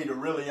the way to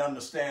really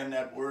understand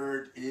that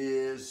word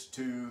is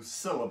to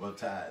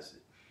syllabatize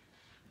it.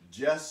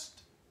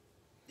 Just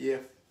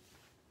if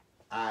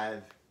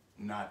I've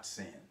not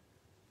sinned.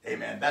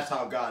 Amen. That's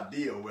how God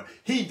deals with it.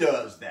 He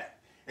does that.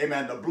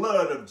 Amen. The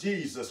blood of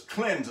Jesus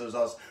cleanses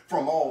us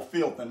from all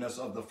filthiness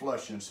of the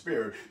flesh and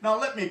spirit. Now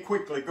let me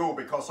quickly go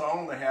because I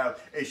only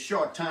have a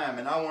short time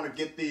and I want to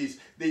get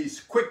these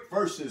quick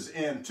verses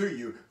into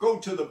you. Go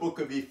to the book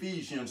of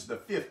Ephesians, the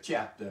 5th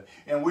chapter,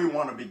 and we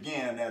want to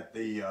begin at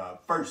the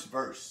first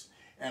verse.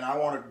 And I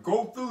want to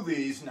go through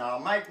these. Now, I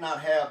might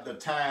not have the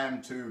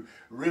time to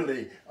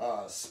really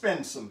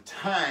spend some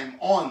time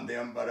on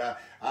them, but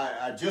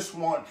I just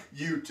want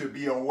you to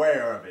be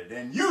aware of it.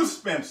 And you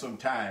spend some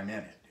time in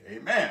it.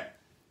 Amen.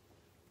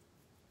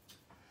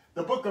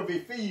 The book of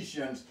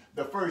Ephesians,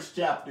 the 1st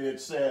chapter,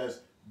 it says,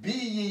 "Be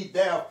ye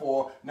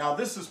therefore," now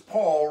this is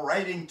Paul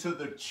writing to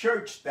the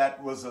church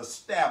that was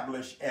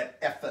established at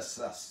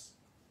Ephesus.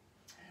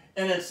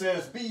 And it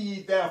says, "Be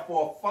ye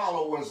therefore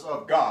followers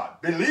of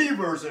God,"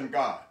 believers in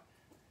God.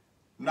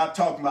 I'm not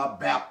talking about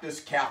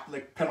Baptist,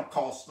 Catholic,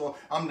 Pentecostal.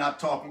 I'm not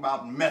talking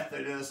about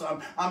Methodist.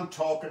 I'm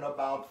talking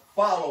about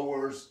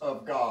followers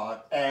of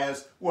God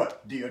as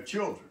what? Dear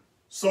children.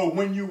 So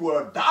when you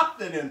were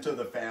adopted into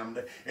the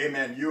family,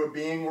 amen, you're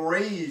being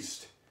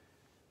raised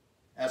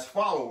as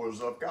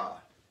followers of God,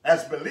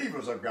 as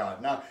believers of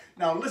God.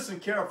 Now listen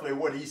carefully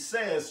what he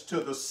says to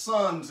the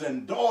sons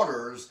and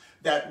daughters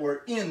that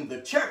were in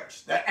the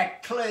church, the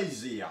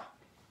ecclesia.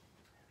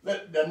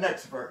 The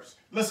next verse.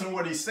 Listen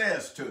what he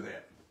says to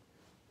them.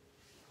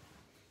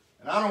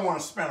 And I don't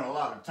want to spend a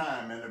lot of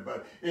time in it,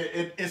 but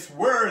it's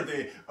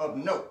worthy of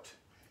note.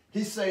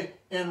 He said,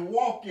 "And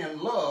walk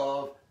in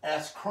love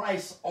as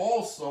Christ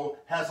also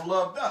has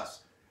loved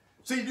us."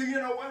 See, do you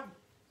know what?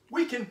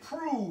 We can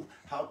prove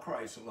how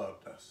Christ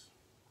loved us.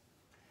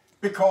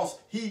 Because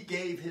he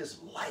gave his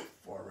life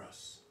for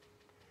us.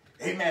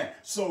 Amen.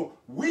 So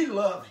we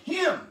love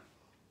him.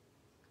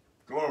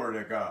 Glory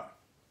to God.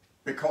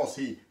 Because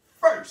he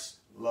first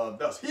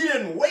loved us. He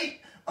didn't wait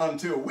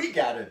until we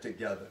got it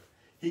together.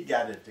 He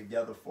got it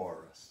together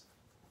for us.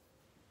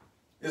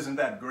 Isn't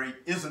that great?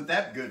 Isn't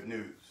that good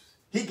news?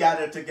 He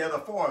got it together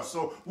for us.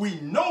 So we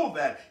know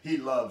that he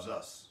loves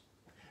us.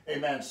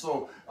 Amen.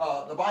 So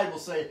the Bible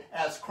says,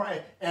 as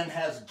Christ, and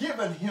has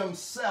given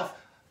himself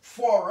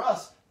for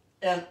us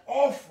an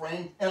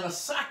offering and a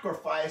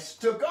sacrifice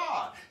to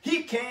God.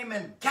 He came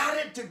and got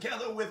it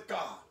together with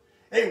God.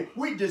 Hey,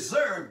 we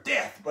deserve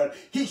death, but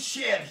he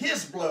shed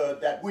his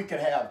blood that we could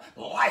have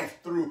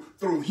life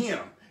through him.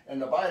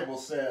 And the Bible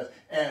says,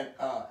 and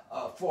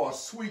for a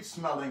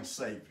sweet-smelling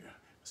Savior.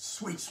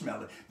 Sweet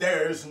smelling.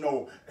 There is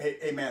no,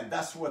 amen,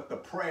 that's what the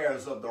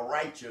prayers of the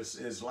righteous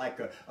is, like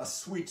a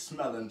sweet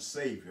smelling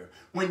Savior.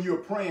 When you're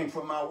praying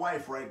for my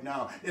wife right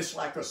now, it's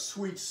like a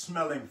sweet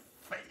smelling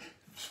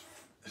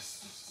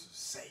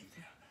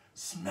Savior.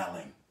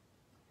 Smelling.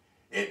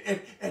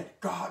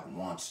 God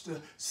wants to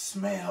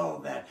smell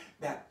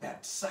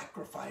that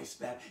sacrifice,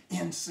 that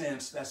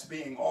incense that's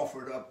being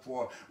offered up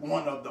for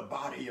one of the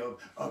body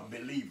of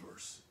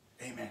believers.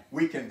 Amen.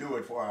 We can do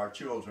it for our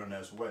children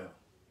as well.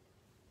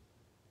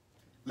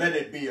 Let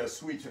it be a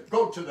sweet.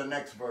 Go to the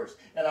next verse.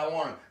 And I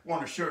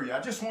want to show you. I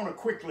just want to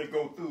quickly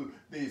go through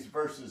these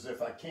verses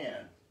if I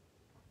can.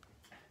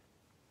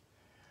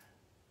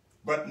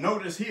 But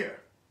notice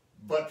here.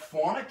 But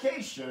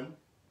fornication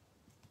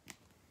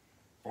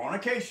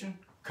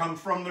comes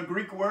from the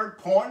Greek word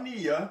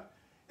porneia,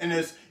 and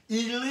it's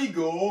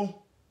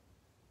illegal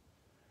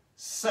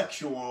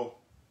sexual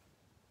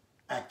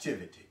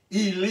activity.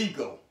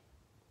 Illegal.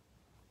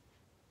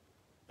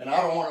 And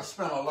I don't want to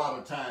spend a lot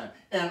of time.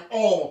 And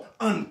all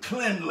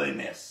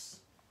uncleanliness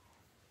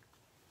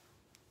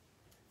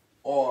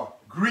or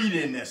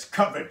greediness,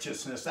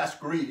 covetousness, that's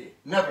greedy,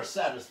 never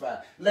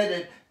satisfied. Let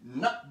it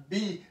not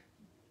be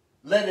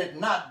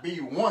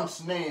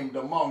once named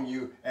among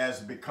you as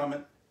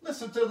becoming,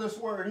 listen to this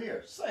word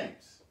here,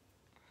 saints,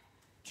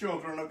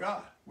 children of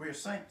God. We're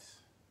saints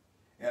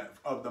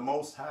of the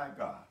Most High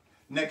God.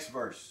 Next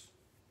verse.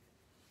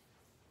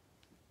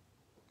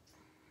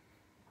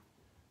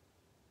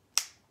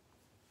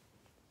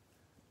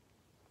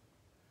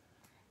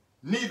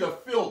 Neither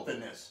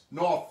filthiness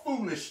nor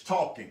foolish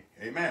talking.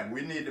 Amen.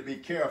 We need to be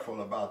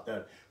careful about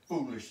that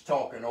foolish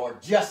talking or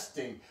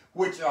jesting,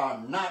 which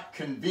are not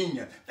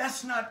convenient.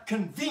 That's not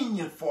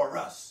convenient for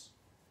us,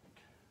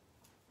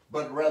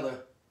 but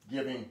rather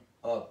giving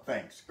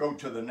thanks. Go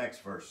to the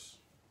next verse.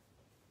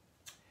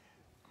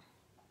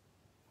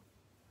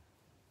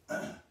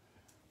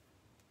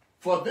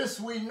 For this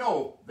we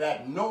know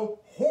that no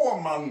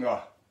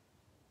whoremonger,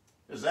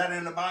 is that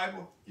in the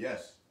Bible?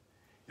 Yes.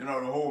 You know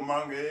what a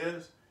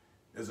whoremonger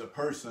is a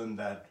person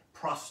that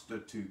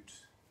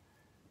prostitutes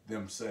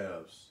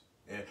themselves.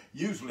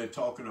 Usually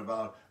talking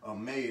about a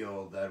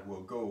male that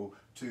will go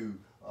to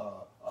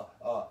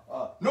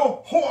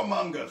no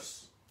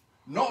whoremongers,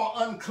 nor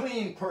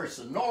unclean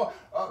person, nor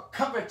a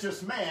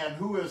covetous man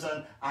who is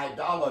an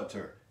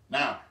idolater.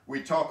 Now,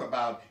 we talk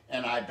about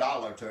an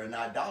idolater. An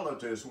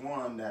idolater is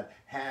one that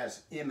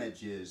has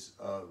images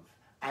of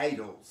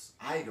idols.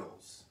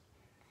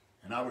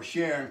 And I was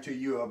sharing to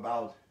you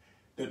about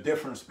the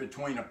difference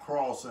between a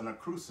cross and a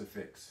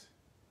crucifix.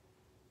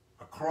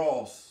 A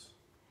cross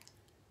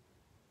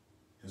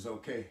is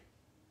okay,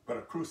 but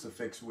a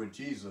crucifix with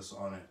Jesus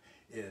on it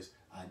is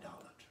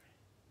idolatry.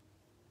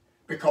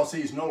 Because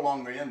he's no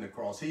longer in the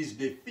cross. He's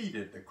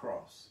defeated the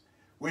cross.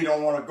 We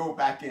don't want to go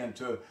back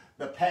into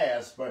the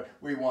past, but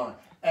we want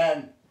to.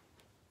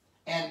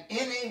 And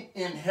any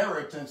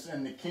inheritance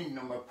in the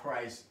kingdom of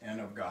Christ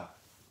and of God.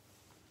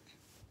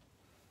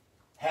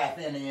 Hath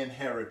any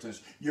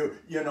inheritance. You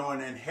know,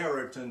 an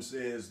inheritance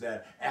is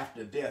that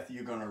after death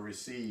you're going to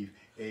receive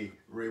a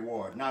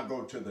reward. Now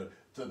go to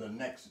the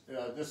next.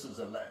 This is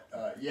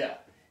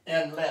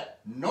and let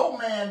no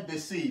man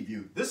deceive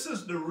you. This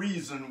is the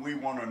reason we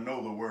want to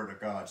know the word of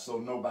God, so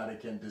nobody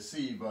can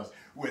deceive us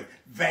with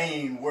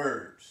vain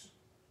words.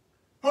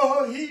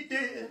 Oh, he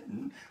did.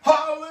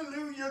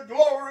 Hallelujah,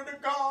 glory to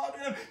God.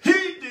 And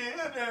he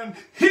did, and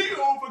he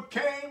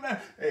overcame.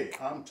 Hey,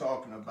 I'm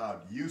talking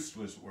about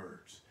useless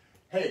words.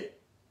 Hey,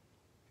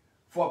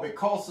 for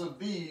because of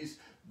these,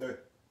 the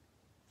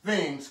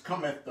things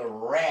cometh the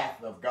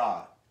wrath of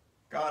God.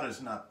 God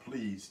is not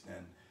pleased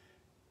and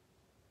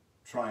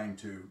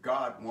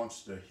God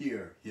wants to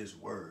hear his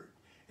word.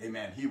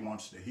 Amen. He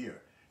wants to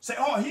hear. Say,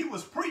 oh, he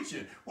was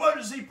preaching. What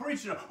is he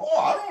preaching? Oh,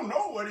 I don't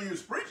know what he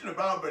was preaching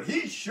about, but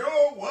he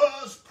sure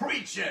was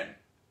preaching.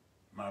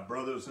 My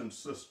brothers and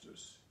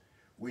sisters,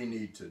 we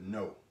need to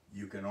know.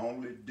 You can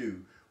only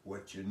do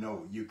what you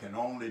know. You can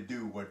only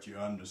do what you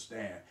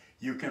understand.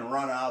 You can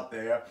run out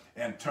there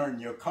and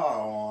turn your car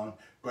on,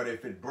 but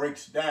if it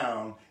breaks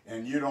down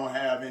and you don't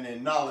have any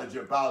knowledge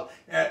about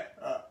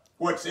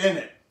what's in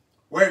it,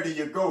 where do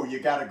you go? You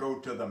got to go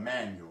to the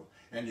manual,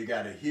 and you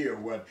got to hear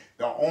what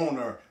the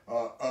owner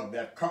of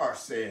that car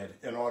said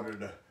in order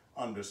to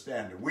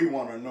understand it. We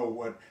want to know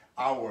what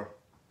our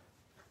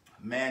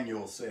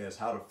manual says,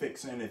 how to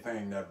fix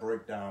anything that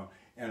breaks down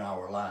in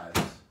our lives.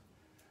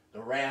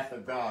 The wrath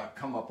of God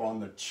come upon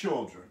the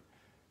children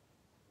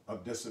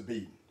of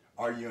disobedience.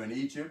 Are you in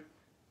Egypt?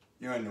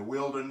 You're in the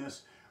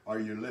wilderness? Are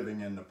you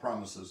living in the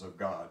promises of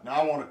God? Now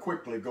I want to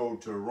quickly go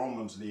to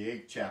Romans the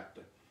 8th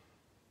chapter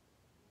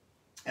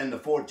and the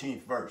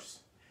 14th verse.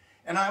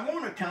 And I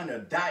want to kind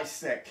of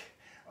dissect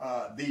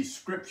these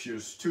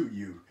scriptures to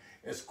you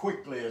as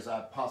quickly as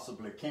I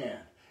possibly can.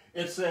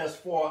 It says,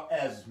 for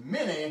as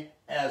many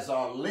as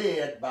are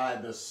led by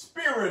the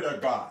Spirit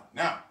of God.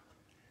 Now,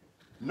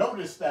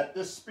 notice that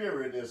this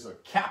Spirit is a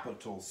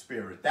capital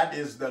Spirit. That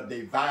is the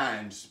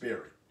divine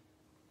Spirit.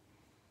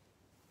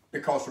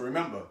 Because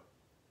remember,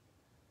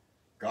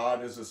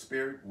 God is a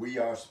spirit, we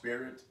are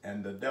spirits,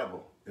 and the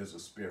devil is a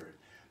spirit.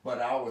 But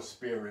our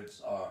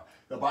spirits are,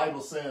 the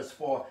Bible says,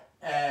 for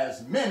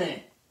as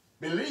many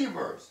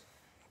believers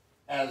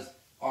as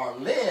are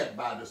led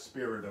by the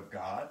Spirit of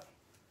God,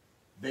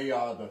 they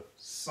are the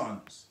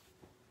sons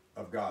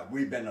of God.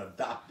 We've been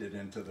adopted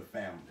into the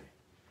family.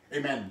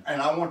 Amen.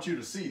 And I want you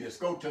to see this.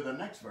 Go to the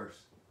next verse.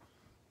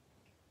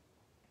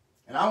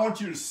 And I want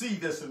you to see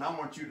this, and I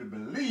want you to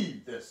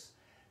believe this.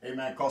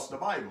 Amen. Because the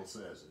Bible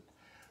says it.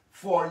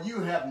 For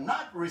you have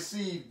not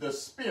received the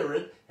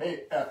spirit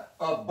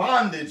of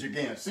bondage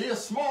again. See, a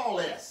small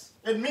s.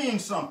 It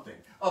means something.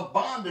 Of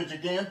bondage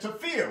again to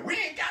fear. We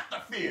ain't got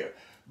the fear.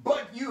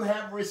 But you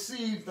have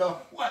received the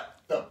what?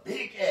 The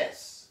big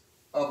S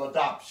of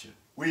adoption.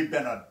 We've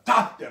been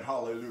adopted,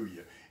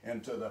 hallelujah,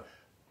 into the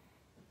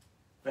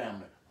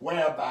family.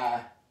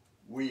 Whereby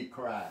we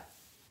cry,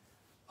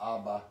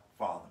 Abba,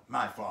 Father,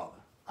 my Father.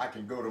 I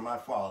can go to my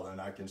Father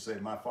and I can say,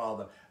 my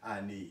Father,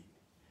 I need.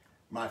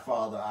 My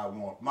Father, I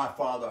want. My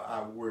Father,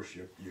 I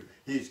worship you.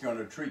 He's going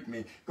to treat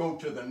me. Go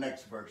to the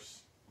next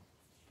verse.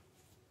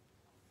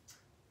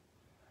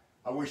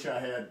 I wish I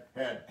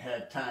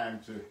had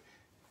time to.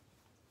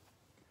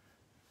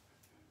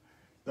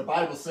 The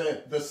Bible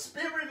said, the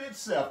Spirit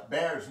itself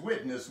bears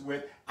witness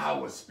with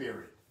our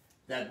spirit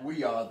that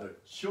we are the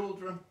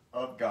children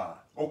of God.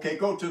 Okay,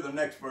 go to the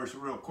next verse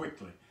real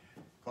quickly,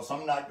 because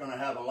I'm not going to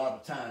have a lot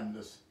of time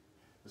this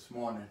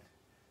morning.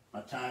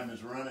 My time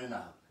is running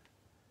out.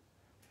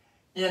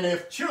 And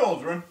if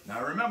children,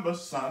 now remember,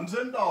 sons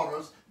and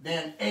daughters,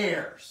 then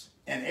heirs.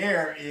 And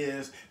heir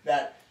is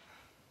that,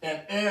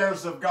 and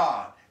heirs of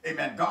God.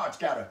 Amen. God's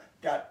got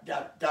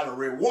a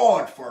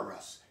reward for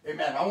us.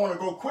 Amen. I want to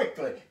go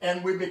quickly.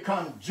 And we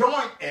become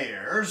joint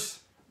heirs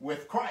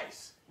with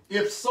Christ.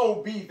 If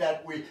so be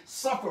that we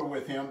suffer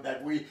with him,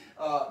 that we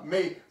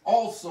may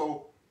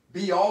also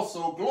be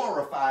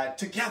glorified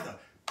together.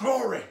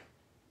 Glory.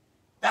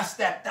 That's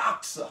that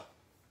doxa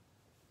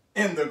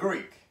in the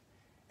Greek.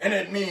 And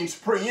it means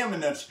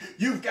preeminence.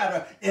 You've got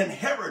an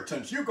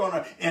inheritance. You're going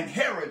to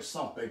inherit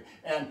something.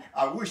 And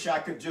I wish I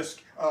could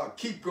just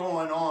keep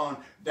going on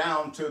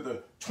down to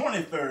the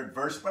 23rd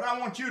verse, but I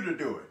want you to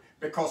do it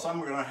because I'm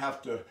going to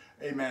have to,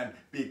 amen,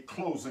 be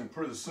closing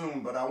pretty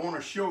soon. But I want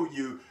to show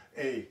you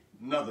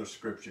another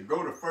scripture.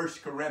 Go to 1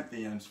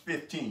 Corinthians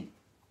 15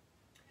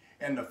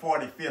 and the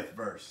 45th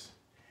verse.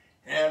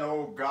 And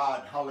oh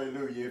God,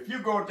 hallelujah. If you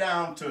go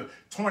down to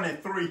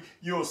 23,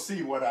 you'll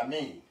see what I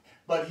mean.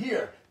 But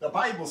here, the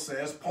Bible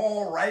says,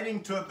 Paul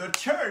writing to the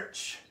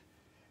church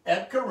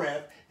at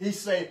Corinth, he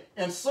said,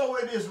 and so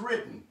it is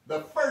written,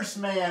 the first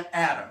man,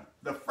 Adam,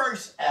 the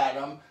first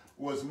Adam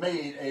was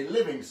made a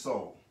living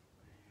soul.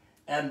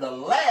 And the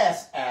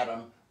last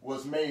Adam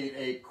was made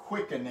a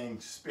quickening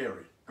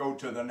spirit. Go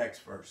to the next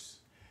verse.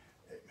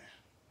 Amen.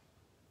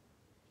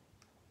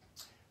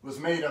 Was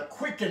made a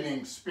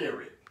quickening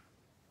spirit.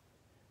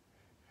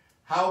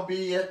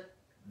 Howbeit,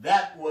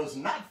 that was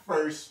not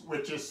first,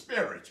 which is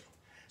spiritual.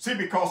 See,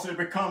 because it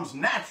becomes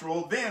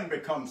natural, then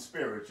becomes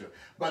spiritual.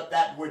 But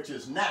that which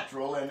is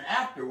natural, and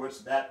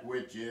afterwards that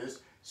which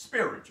is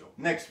spiritual.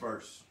 Next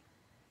verse.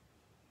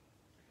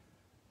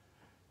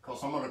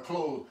 Because I'm going to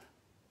close.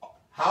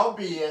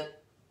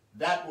 Howbeit,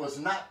 that was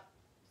not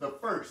the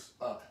first.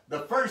 The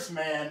first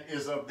man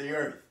is of the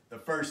earth. The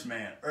first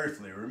man,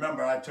 earthly.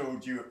 Remember I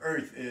told you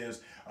earth is,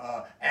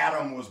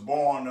 Adam was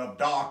born of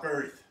dark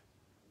earth.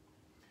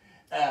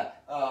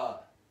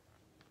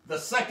 The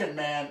second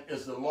man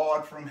is the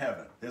Lord from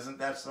heaven. Isn't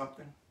that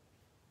something?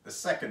 The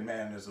second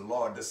man is the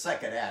Lord, the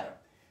second Adam.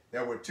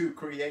 There were two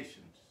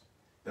creations,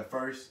 the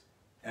first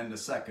and the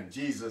second.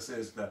 Jesus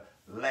is the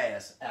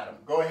last Adam.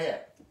 Go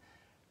ahead.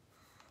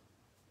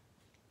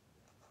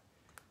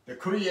 The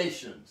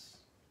creations.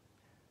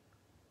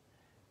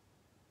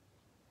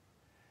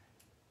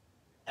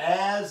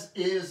 As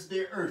is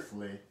the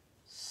earthly,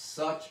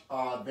 such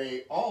are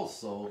they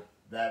also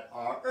that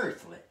are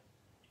earthly.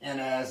 And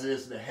as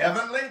is the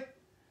heavenly,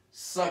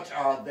 such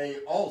are they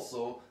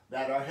also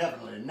that are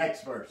heavenly.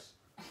 Next verse.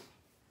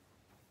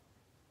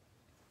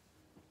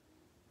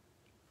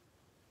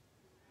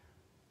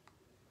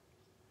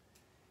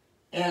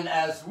 And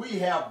as we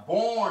have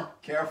borne,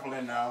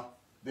 carefully now,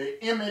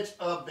 the image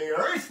of the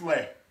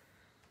earthly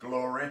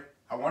glory.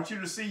 I want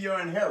you to see your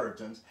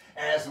inheritance.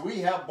 As we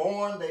have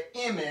borne the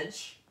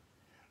image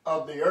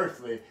of the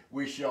earthly,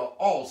 we shall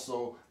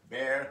also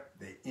bear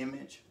the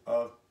image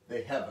of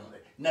the heavenly.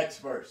 Next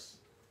verse.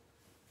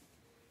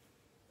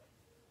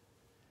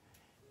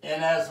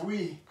 And as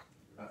we,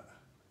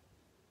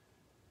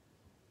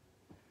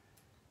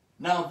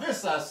 now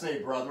this I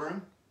say,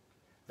 brethren,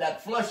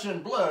 that flesh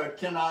and blood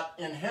cannot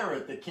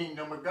inherit the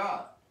kingdom of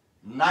God.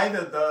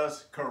 Neither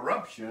does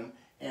corruption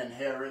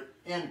inherit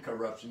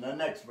incorruption. The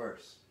next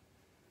verse.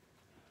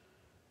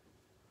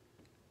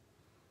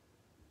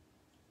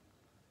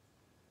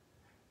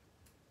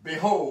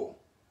 Behold,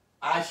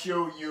 I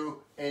show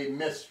you a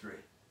mystery.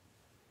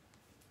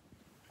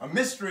 A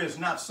mystery is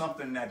not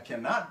something that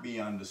cannot be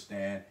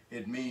understood.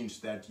 It means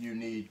that you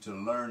need to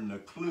learn the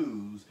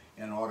clues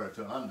in order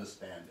to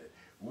understand it.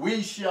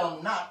 We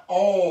shall not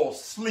all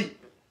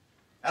sleep.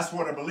 That's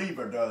what a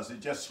believer does. It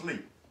just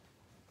sleep.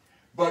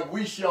 But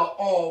we shall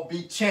all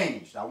be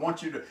changed. I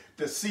want you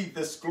to see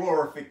this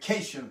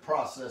glorification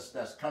process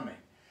that's coming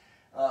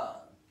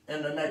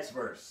in the next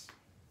verse.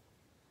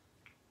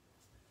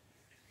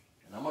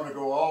 And I'm going to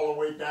go all the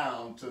way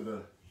down to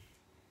the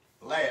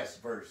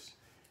last verse.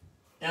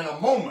 In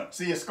a moment,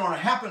 see, it's going to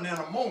happen in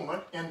a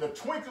moment, in the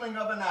twinkling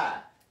of an eye,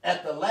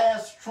 at the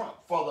last trump,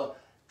 for the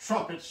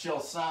trumpet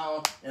shall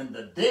sound, and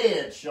the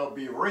dead shall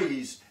be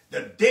raised.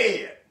 The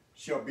dead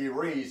shall be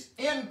raised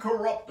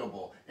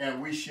incorruptible,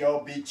 and we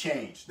shall be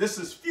changed. This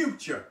is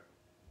future.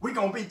 We're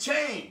going to be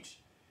changed.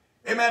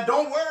 Amen.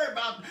 Don't worry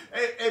about,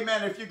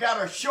 amen, if you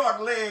got a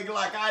short leg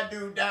like I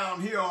do down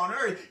here on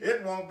earth,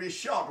 it won't be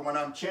short when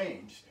I'm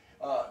changed.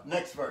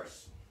 Next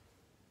verse.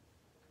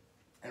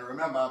 And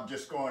remember, I'm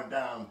just going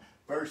down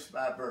verse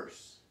by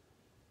verse.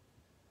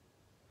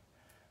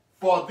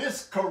 For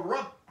this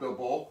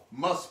corruptible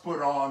must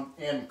put on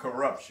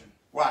incorruption.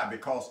 Why?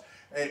 Because,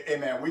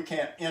 amen, we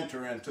can't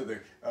enter into the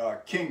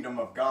kingdom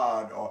of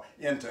God or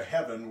into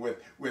heaven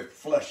with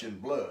flesh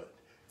and blood.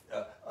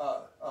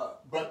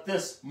 But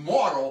this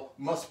mortal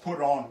must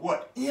put on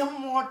what?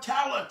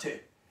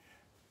 Immortality.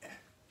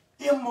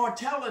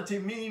 Immortality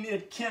means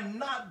it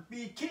cannot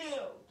be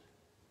killed.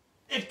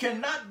 It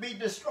cannot be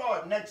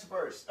destroyed. Next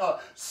verse.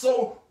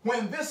 So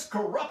when this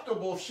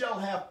corruptible shall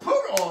have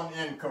put on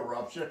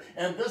incorruption,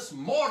 and this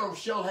mortal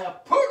shall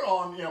have put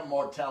on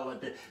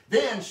immortality,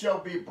 then shall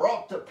be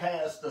brought to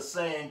pass the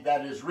saying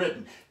that is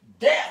written,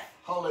 death,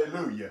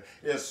 hallelujah,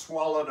 is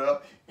swallowed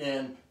up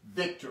in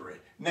victory.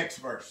 Next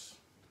verse.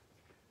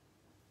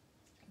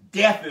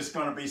 Death is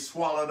going to be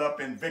swallowed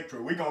up in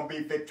victory. We're going to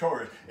be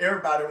victorious.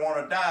 Everybody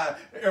want to die.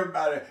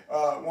 Everybody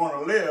want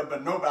to live,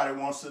 but nobody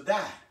wants to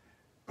die.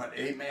 But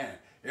amen.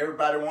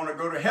 Everybody want to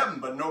go to heaven,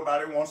 but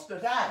nobody wants to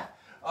die.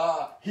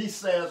 He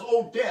says,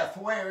 O death,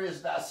 where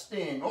is thy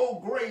sting? O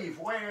grave,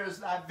 where is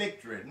thy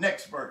victory?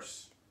 Next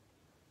verse.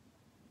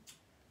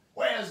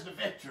 Where is the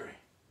victory?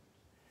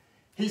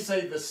 He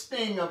said, the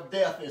sting of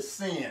death is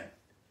sin,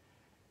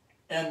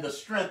 and the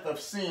strength of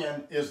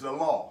sin is the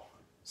law.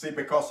 See,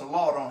 because the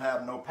law don't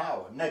have no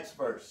power. Next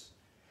verse.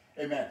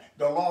 Amen.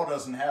 The law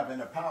doesn't have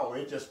any power.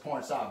 It just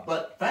points out.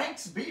 But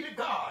thanks be to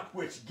God,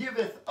 which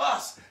giveth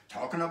us,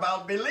 talking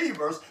about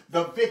believers,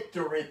 the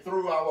victory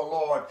through our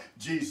Lord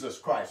Jesus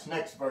Christ.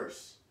 Next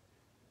verse.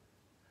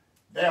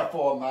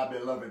 Therefore, my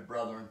beloved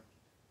brethren,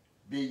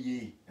 be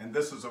ye, and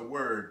this is a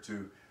word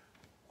to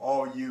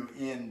all you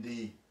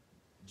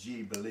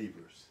NDG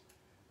believers,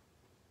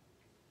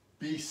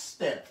 be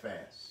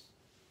steadfast,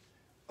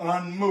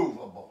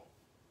 unmovable,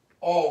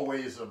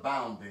 always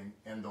abounding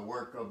in the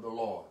work of the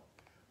Lord.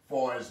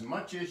 For as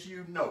much as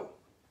you know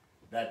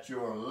that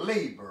your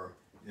labor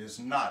is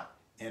not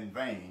in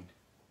vain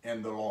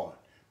in the Lord.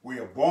 We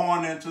are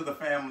born into the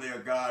family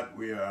of God.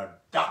 We are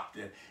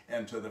adopted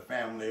into the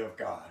family of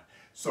God.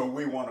 So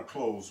we want to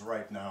close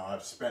right now.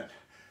 I've spent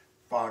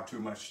far too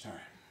much time.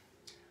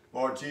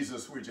 Lord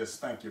Jesus, we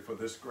just thank you for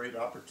this great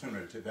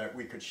opportunity that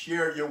we could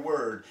share your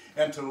word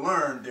and to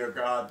learn, dear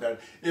God, that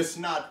it's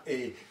not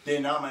a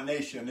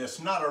denomination, it's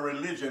not a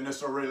religion,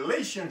 it's a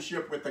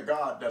relationship with the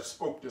God that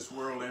spoke this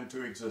world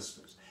into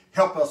existence.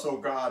 Help us, oh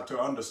God, to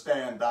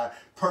understand thy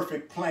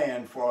perfect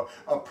plan for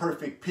a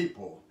perfect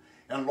people.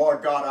 And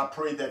Lord God, I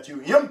pray that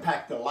you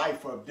impact the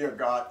life of, dear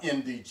God,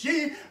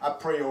 NDG. I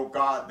pray, oh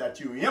God, that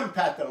you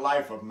impact the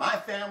life of my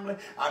family.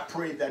 I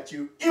pray that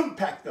you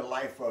impact the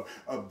life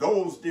of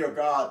those, dear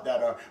God,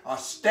 that are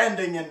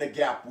standing in the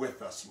gap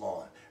with us,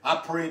 Lord. I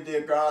pray, dear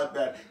God,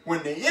 that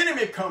when the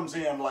enemy comes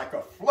in like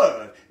a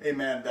flood,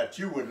 amen, that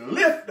you would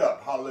lift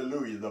up,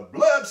 hallelujah, the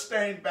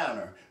blood-stained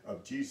banner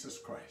of Jesus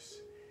Christ.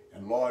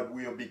 And Lord,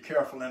 we'll be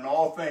careful in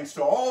all things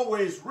to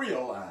always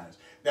realize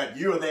that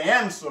you're the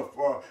answer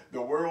for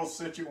the world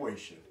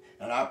situation.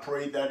 And I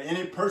pray that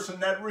any person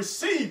that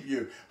receive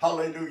you,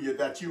 hallelujah,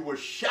 that you will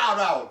shout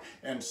out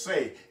and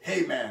say,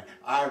 hey man,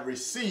 I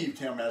received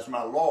him as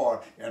my Lord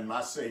and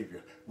my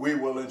Savior. We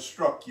will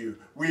instruct you.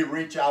 We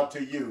reach out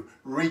to you.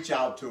 Reach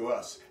out to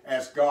us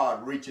as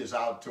God reaches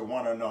out to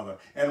one another.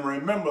 And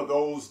remember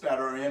those that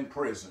are in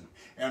prison.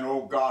 And,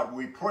 oh God,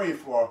 we pray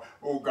for,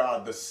 oh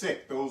God, the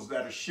sick, those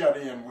that are shut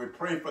in. We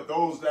pray for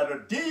those that are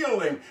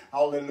dealing,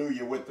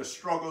 hallelujah, with the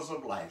struggles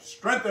of life.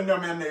 Strengthen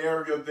them in the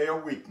area of their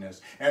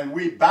weakness. And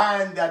we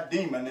bind that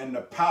demon in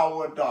the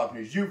power of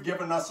darkness. You've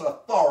given us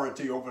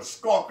authority over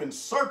scorpions,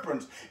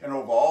 serpents, and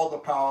over all the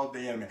power of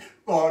the enemy.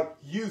 Lord,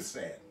 you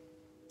said,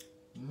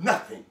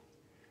 nothing,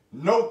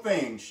 no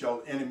thing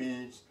shall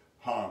enemies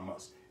harm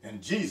us.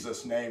 In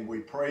Jesus' name we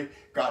pray.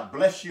 God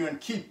bless you and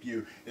keep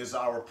you is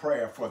our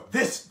prayer for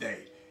this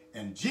day.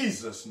 In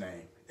Jesus'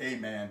 name,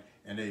 amen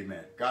and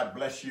amen. God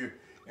bless you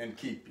and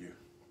keep you.